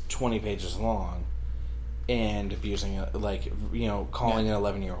that's 20 pages long and abusing it, calling an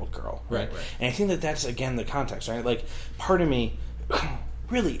 11-year-old girl, right? And I think that that's again the context, right? Like, part of me,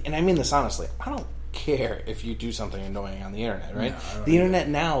 really, and I mean this honestly, I don't care if you do something annoying on the internet, right? No, the internet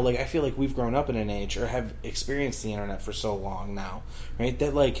now, like, I feel like we've grown up in an age or have experienced the internet for so long now, right?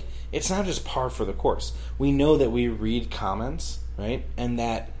 That like it's not just par for the course. We know that we read comments, right, and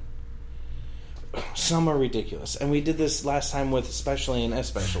that some are ridiculous, and we did this last time with especially,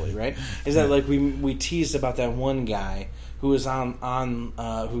 right? Is that like we teased about that one guy who was on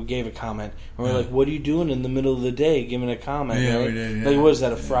who gave a comment, and we're like, "What are you doing in the middle of the day giving a comment?" Yeah, right? we did, Like, what is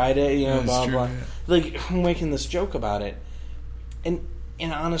that, a Friday? Blah true, blah. yeah. Like, I'm making this joke about it, and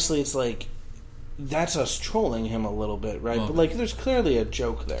honestly, it's like that's us trolling him a little bit, right? Well, but like, there's clearly a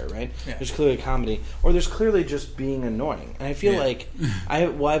joke there, right? Yeah. There's clearly a comedy, or there's clearly just being annoying. And I feel like I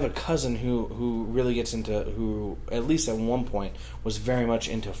have a cousin who really gets into, who at least at one point was very much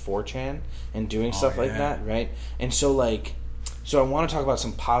into 4chan and doing stuff like that, right? And so like, so I want to talk about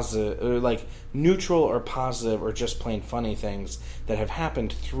some positive, or like neutral or positive or just plain funny things that have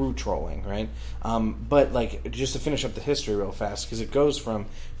happened through trolling, right? But like, just to finish up the history real fast, because it goes from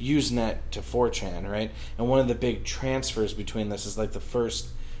Usenet to 4chan, right? And one of the big transfers between this is like the first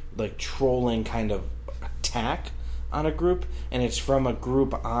like trolling kind of attack on a group, and it's from a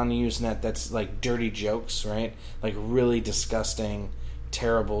group on Usenet that's like dirty jokes, right? Like really disgusting,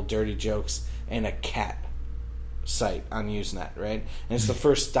 terrible, dirty jokes, and a cat site on Usenet, right? And it's the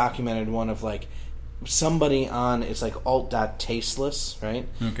first documented one of like somebody on, it's like alt.tasteless, right?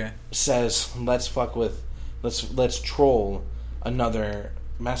 Okay. Says let's troll another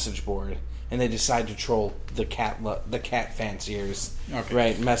message board, and they decide to troll the cat fanciers,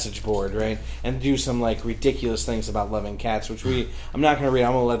 right, message board, right, and do some like ridiculous things about loving cats, which I'm not going to read.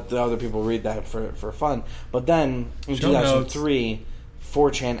 I'm going to let the other people read that for fun. But then in 2003.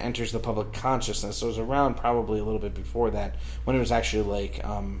 4chan enters the public consciousness. So it was around probably a little bit before that, when it was actually like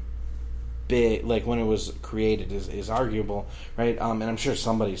big, like when it was created is arguable, right? And I'm sure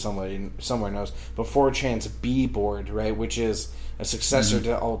somebody somewhere knows. But 4chan's B board, right, which is a successor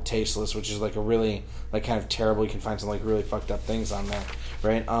to Alt Tasteless, which is like a really like kind of terrible. You can find some like really fucked up things on that,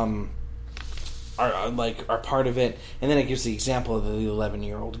 right? Are part of it, and then it gives the example of the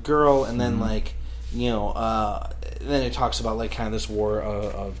 11-year-old girl, and then like. Then it talks about like kind of this war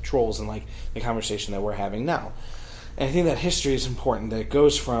of trolls and like the conversation that we're having now. And I think that history is important, that it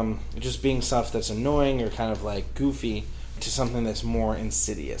goes from just being stuff that's annoying or kind of like goofy to something that's more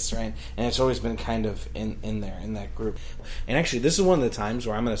insidious, right? And it's always been kind of in there, in that group. And actually, this is one of the times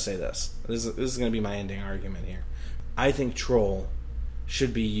where I'm going to say this. This is going to be my ending argument here. I think troll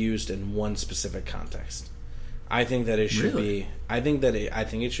should be used in one specific context. I think that it should be. I think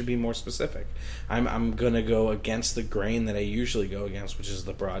it should be more specific. I'm gonna go against the grain that I usually go against, which is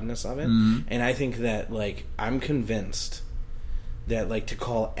the broadness of it. And I think that like I'm convinced that like to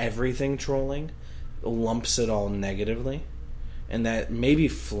call everything trolling lumps it all negatively, and that maybe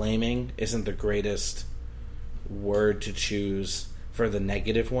flaming isn't the greatest word to choose for the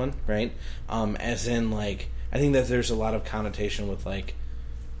negative one, right? As in like I think that there's a lot of connotation with like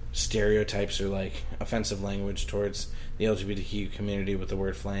stereotypes or like offensive language towards the LGBTQ community with the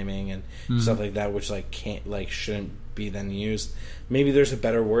word flaming and stuff like that, which like shouldn't be then used. Maybe there's a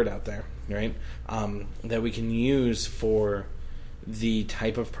better word out there, right? That we can use for the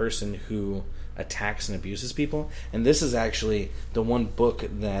type of person who attacks and abuses people. And this is actually the one book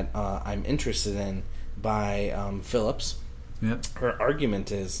that I'm interested in by Phillips. Yep. Her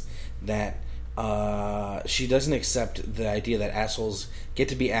argument is that she doesn't accept the idea that assholes get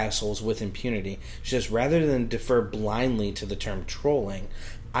to be assholes with impunity. She says, rather than defer blindly to the term trolling,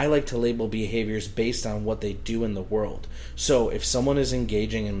 I like to label behaviors based on what they do in the world. So if someone is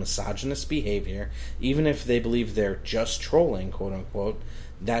engaging in misogynist behavior, even if they believe they're just trolling, quote unquote,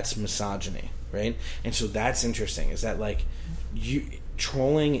 that's misogyny, right? And so that's interesting, is that like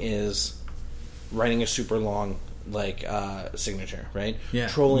trolling is writing a super long signature, right? Yeah,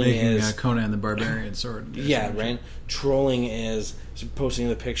 trolling is Conan the Barbarian sword. Yeah, right. Trolling is posting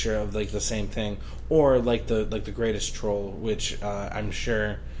the picture of like the same thing, or like the greatest troll, which I'm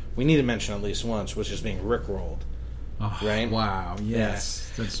sure we need to mention at least once, which is being rickrolled. Oh, right? Wow.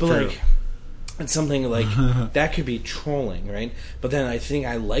 Yes, that's but true. Like, it's something like that could be trolling, right? But then I think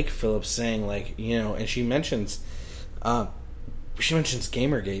I like Phillips saying like, and she mentions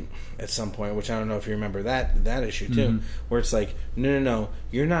Gamergate at some point, which I don't know if you remember that issue too, where it's like, no,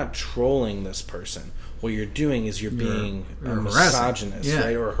 you're not trolling this person. What you're doing is you're being a misogynist,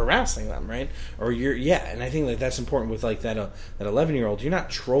 right, or harassing them, right, or and I think like that's important with like that 11-year-old. You're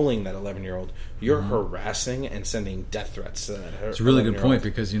not trolling that 11-year-old. You're harassing and sending death threats to that. It's a really good point,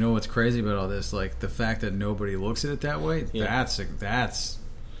 because you know what's crazy about all this, like the fact that nobody looks at it that way. Yeah. That's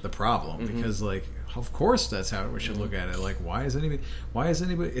the problem, because like. Of course, that's how we should look at it. Like, why is anybody?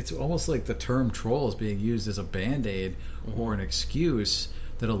 It's almost like the term troll is being used as a band-aid or an excuse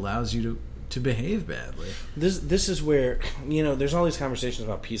that allows you to behave badly. This is where there's all these conversations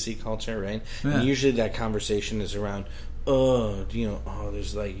about PC culture, right? Yeah. And usually that conversation is around,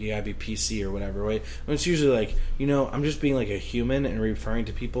 there's like you gotta be PC or whatever, right? And it's usually like, I'm just being like a human and referring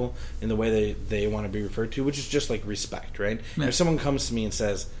to people in the way they want to be referred to, which is just like respect, right? Yeah. If someone comes to me and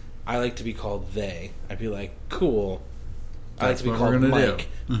says, I like to be called they, I'd be like, cool. I like to be called Mike.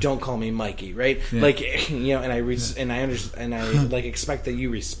 Don't call me Mikey, right? Yeah. Like, and I understand, and I like expect that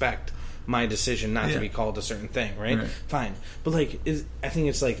you respect my decision not to be called a certain thing, right? Fine. But, like, I think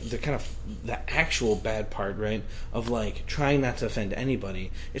it's, like, the kind of the actual bad part, right, of, like, trying not to offend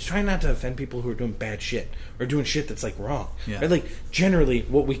anybody. It's trying not to offend people who are doing bad shit or doing shit that's, like, wrong. Yeah. Right? Like, generally,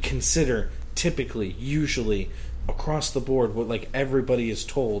 what we consider typically, usually, across the board, what, like, everybody is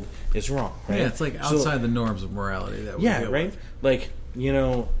told is wrong, right? Yeah, it's, like, outside the norms of morality that we deal right? with. Like, you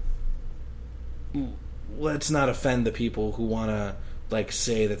know, let's not offend the people who want to, like,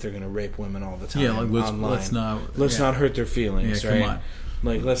 say that they're going to rape women all the time. Yeah, like, online. let's not hurt their feelings, Yeah, right? come on.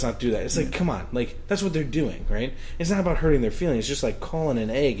 Like, let's not do that. It's like, come on. Like, that's what they're doing, right? It's not about hurting their feelings. It's just like calling an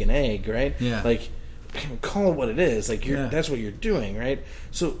egg, right? Yeah. Like, call it what it is. Like, that's what you're doing, right?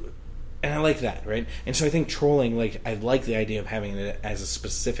 So, and I like that, right? And so I think trolling, like, I like the idea of having it as a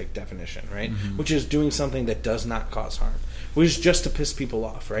specific definition, right? Mm-hmm. Which is doing something that does not cause harm. Which is just to piss people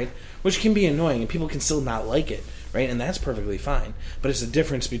off, right? Which can be annoying, and people can still not like it, right? And that's perfectly fine. But it's the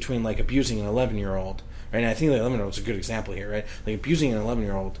difference between, like, abusing an 11-year-old, right? And I think the 11-year-old is a good example here, right? Like, abusing an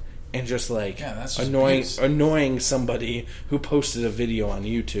 11-year-old and just, like, that's just annoying somebody who posted a video on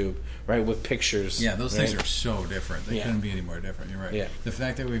YouTube, right, with pictures. Yeah, those things are so different. They couldn't be any more different. You're right. Yeah. The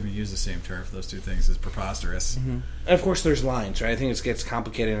fact that we even use the same term for those two things is preposterous. Mm-hmm. And of course, there's lines, right? I think it gets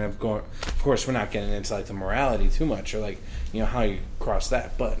complicated, and of course, we're not getting into, like, the morality too much, or, like, you know, how you cross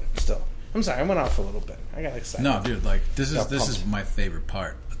that. But still, I'm sorry, I went off a little bit. I got excited. No, dude, like, this is my favorite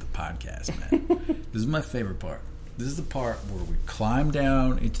part of the podcast, man. This is my favorite part. This is the part where we climb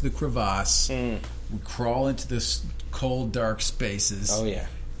down into the crevasse, we crawl into this cold, dark spaces. Oh yeah.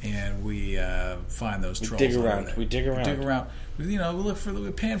 And we find those trolls. We dig around. You know,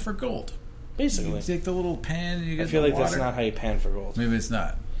 we pan for gold. Basically, you take the little pan and you get. I feel the like water. That's not how you pan for gold. Maybe it's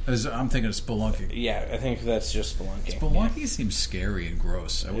not. I'm thinking of spelunking. Yeah, I think that's just spelunking. Spelunking seems scary and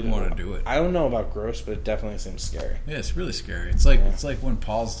gross. I wouldn't want to do it. I don't know about gross, but it definitely seems scary. Yeah, it's really scary. It's like when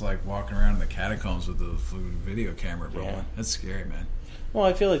Paul's like walking around in the catacombs with the video camera rolling. Yeah. That's scary, man. Well,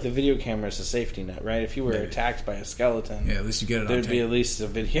 I feel like the video camera is a safety net, right? If you were attacked by a skeleton, at least you get it on there'd tape. be at least a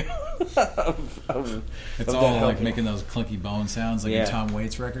video of it's all like making those clunky bone sounds like in Tom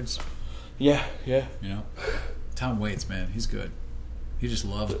Waits records. Yeah. You know? Tom Waits, man, he's good. He just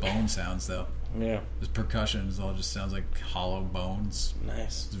loves bone sounds, though. Yeah. His percussion all just sounds like hollow bones.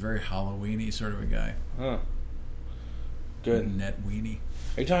 Nice. He's a very Halloween-y sort of a guy. Huh. Good. Net weenie.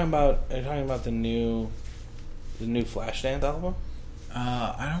 Are you talking about the new Flashdance album?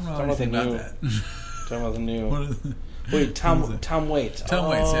 I don't know anything about that. Talking about the new. Wait, Tom Waits. Tom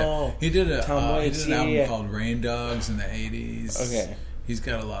Waits, yeah. He did an album called Rain Dogs in the 80s. Okay. He's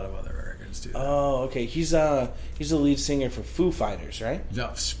got a lot of other records too. Oh, okay. He's the lead singer for Foo Fighters, right?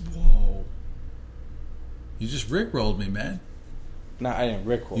 Whoa! You just rickrolled me, man. No, I didn't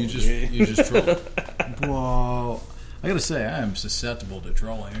rickroll. You just trolled. Whoa! I gotta say, I am susceptible to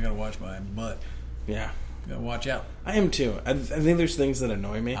trolling. I gotta watch my butt. Yeah. Gotta watch out. I am too. I think there's things that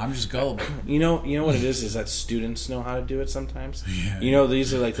annoy me. I'm just gullible. You know what it is that students know how to do it sometimes. Yeah. You know,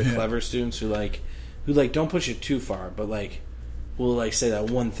 these are like the clever students who don't push it too far, but like will like say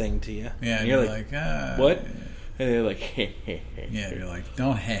that one thing to you. Yeah, and you're like what? And they're like, hey. Yeah, you're like,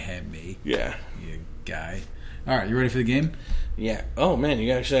 don't me. Yeah, you guy. All right, you ready for the game? Yeah. Oh man,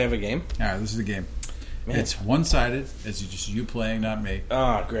 you actually have a game? All right, this is the game. Man. It's one-sided. It's just you playing, not me.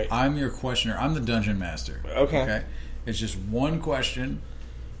 Oh, great. I'm your questioner. I'm the dungeon master. Okay. It's just one question.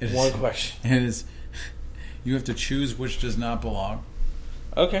 One question. It is. You have to choose which does not belong.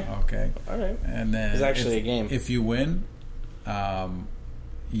 Okay. All right. And then it's actually a game. If you win,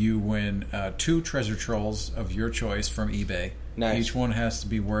 you win 2 treasure trolls of your choice from eBay. Nice. Each one has to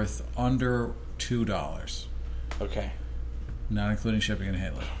be worth under $2. Okay. Not including shipping and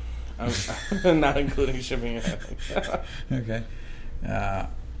handling. Not including shipping and handling. Okay.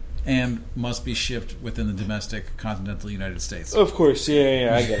 And must be shipped within the domestic continental United States. Of course.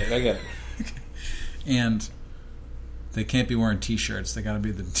 Yeah. I get it. Okay. And they can't be wearing T-shirts. They got to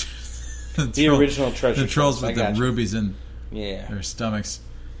be the original treasure. The trolls with the rubies in their stomachs.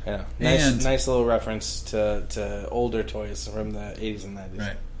 Yeah. Nice little reference to older toys from the 80s and 90s.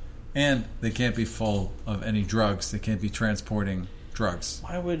 Right. And they can't be full of any drugs. They can't be transporting drugs.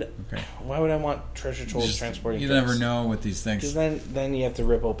 Why would I want treasure trolls transporting drugs? You never know with these things. Because then you have to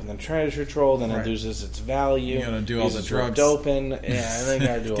rip open the treasure troll, then it loses its value. You gotta do all the drugs. Ripped open. Yeah, and then you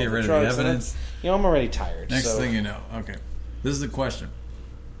gotta do all the drugs. Get rid of the evidence. I'm already tired. Next thing you know. Okay. This is the question.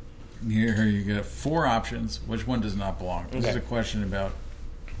 Here you get 4 options. Which one does not belong? This is a question about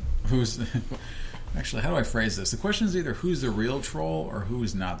who's... Actually, how do I phrase this? The question is either who's the real troll or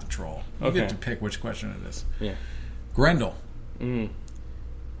who's not the troll. You get to pick which question it is. Yeah. Grendel.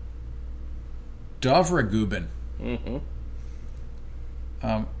 Dovregubin.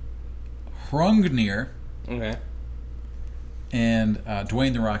 Hrungnir, Okay. and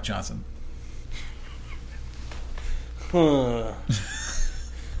Dwayne The Rock Johnson. Huh.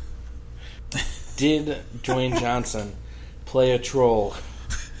 Did Dwayne Johnson play a troll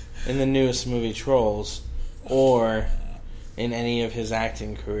in the newest movie Trolls, or in any of his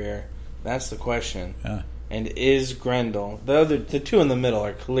acting career? That's the question. And is Grendel, the two in the middle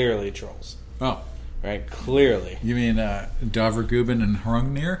are clearly trolls, Oh, right? Clearly. you mean Davragubin and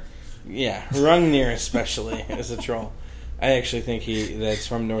Hrungnir? Yeah, Hrungnir especially is a troll. I actually think that's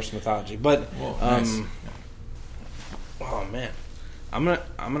from Norse mythology. But Nice. oh man, I think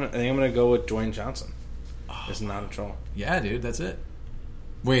I'm gonna go with Dwayne Johnson. It's not a troll. Yeah, dude, that's it.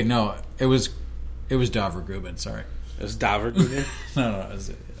 Wait, no, it was Davragubin. Sorry, It was Davragubin. no, it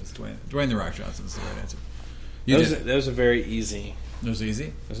was Dwayne. Dwayne The Rock Johnson is the right answer. That was a very easy. It was easy.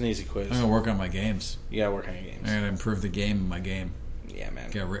 It was an easy quiz. I'm gonna work on my games. You gotta work on your games. I gotta improve the game in my game. Yeah,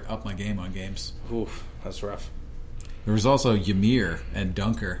 man. Gotta up my game on games. Oof, that's rough. There was also Ymir and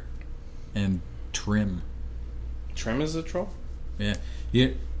Dunker and Trim. Trim is a troll? Yeah,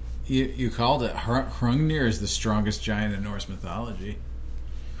 you called it. Hrungnir is the strongest giant in Norse mythology.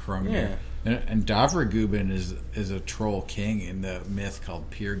 Hrungnir. Yeah. And Davragubin is a troll king in the myth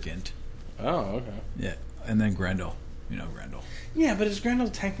called Peer Gynt. Oh, okay. Yeah, and then Grendel. You know Grendel. Yeah, but is Grendel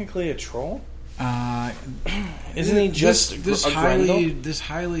technically a troll? Isn't he just this a Grendel?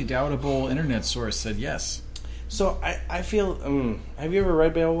 highly doubtable internet source said yes? So I feel. Have you ever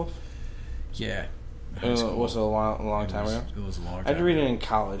read Beowulf? Yeah. Was it a long time ago? It was a long time. I had to read it in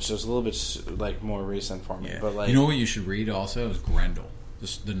college, so it's a little bit more recent for me. Yeah. But you know what you should read also is Grendel,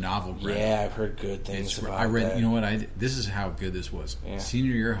 the novel Grendel. Yeah, I've heard good things about I read. that. You know what? This is how good this was. Yeah.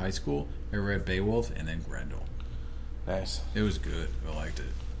 Senior year of high school, I read Beowulf and then Grendel. Nice. It was good. I liked it.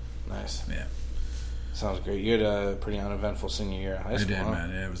 Nice. Yeah. Sounds great. You had a pretty uneventful senior year of high school. I did, huh?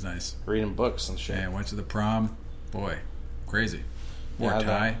 man. Yeah, it was nice. Reading books and shit. Yeah, I went to the prom. Boy, crazy. Wore a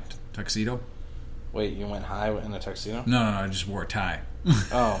tie, tuxedo. Wait, you went high in a tuxedo? No, I just wore a tie.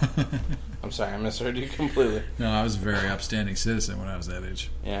 Oh. I'm sorry, I misheard you completely. No, I was a very upstanding citizen when I was that age.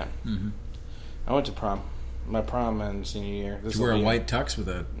 Yeah. Mm-hmm. I went to prom. My prom in senior year. Did you wear a white tux with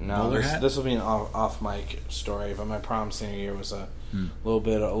a bowler hat? This will be an off mic story, but my prom senior year was a little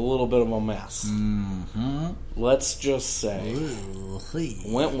bit of a mess. Mm-hmm. Let's just say,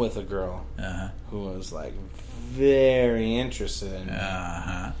 went with a girl who was like very interested in me.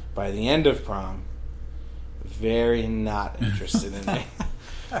 By the end of prom, very not interested in me.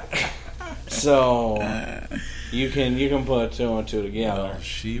 So you can put two and two together. Well,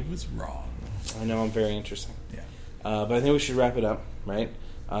 she was wrong. I know, I'm very interesting. Yeah. But I think we should wrap it up, right?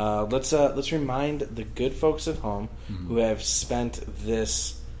 Let's remind the good folks at home who have spent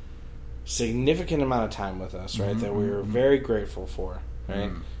this significant amount of time with us, right? That we're very grateful for,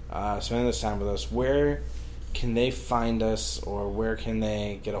 right? Spending this time with us. Where can they find us, or where can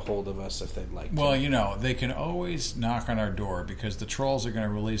they get a hold of us if they'd like to? Well, they can always knock on our door because the trolls are going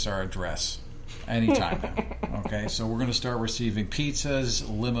to release our address anytime now. Okay, so we're going to start receiving pizzas,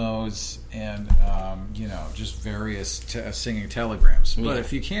 limos, and just various singing telegrams. But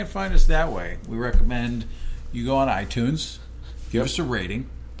if you can't find us that way, we recommend you go on iTunes, give us a rating,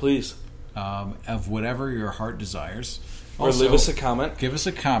 please, of whatever your heart desires. Or Also, leave us a comment. Give us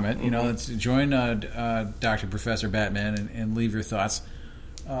a comment. Let's join Dr. Professor Batman and leave your thoughts.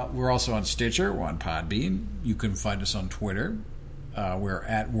 We're also on Stitcher. We're on Podbean. You can find us on Twitter. We're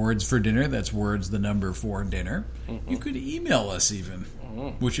at Words for Dinner. That's words, the number 4 dinner. You could email us even,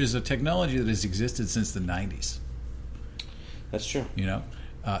 which is a technology that has existed since the 90s. That's true.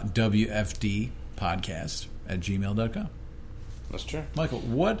 WFDpodcast@gmail.com. That's true. Michael,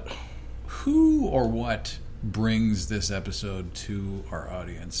 who or what brings this episode to our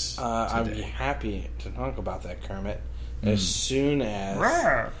audience today? I'd be happy to talk about that, Kermit, as soon as...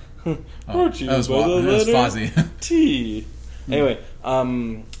 That was Fozzie. T. Anyway,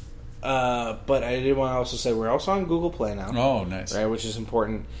 but I did want to also say we're also on Google Play now. Oh, nice. Right, which is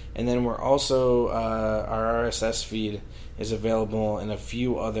important. And then we're also, our RSS feed is available in a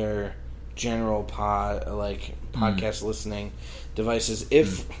few other general podcast listening devices.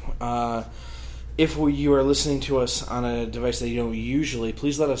 If you are listening to us on a device that you don't usually,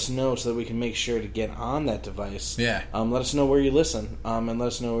 please let us know so that we can make sure to get on that device. Yeah. Let us know where you listen, and let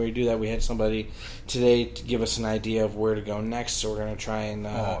us know where you do that. We had somebody today to give us an idea of where to go next, so we're going to try and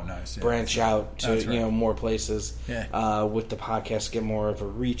branch out to more places with the podcast, get more of a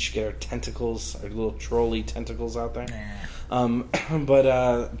reach, get our tentacles, our little trolley tentacles out there.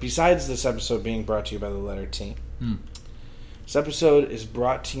 But besides this episode being brought to you by the letter T, this episode is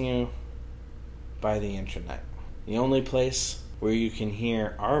brought to you by the internet. The only place where you can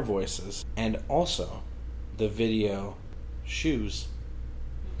hear our voices and also the video Shoes,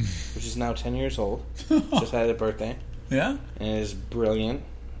 which is now 10 years old. Just had a birthday. Yeah? And it is brilliant.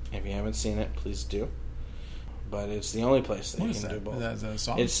 If you haven't seen it, please do. But it's the only place that you can do both. Is that a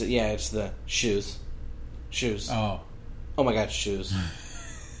song? It's the Shoes. Shoes. Oh my God, Shoes.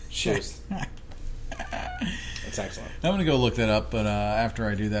 Shoes. It's excellent. I'm going to go look that up, but after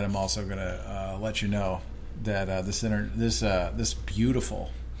I do that, I'm also going to let you know that this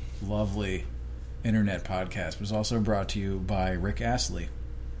beautiful, lovely internet podcast was also brought to you by Rick Astley,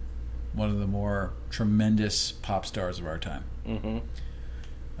 one of the more tremendous pop stars of our time. Mm-hmm.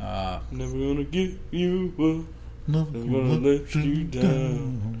 Never gonna give you up. Never gonna let you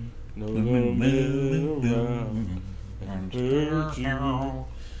down. Never gonna mess around and hurt you.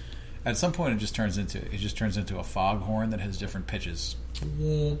 At some point, it just turns into a foghorn that has different pitches.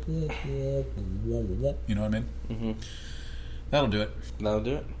 You know what I mean? Mm-hmm. That'll do it. That'll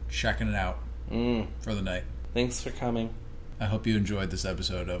do it. Checking it out for the night. Thanks for coming. I hope you enjoyed this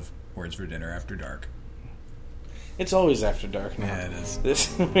episode of Words for Dinner After Dark. It's always after dark now. Yeah, it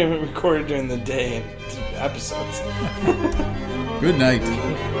is. We haven't recorded during the day in episodes. Good night.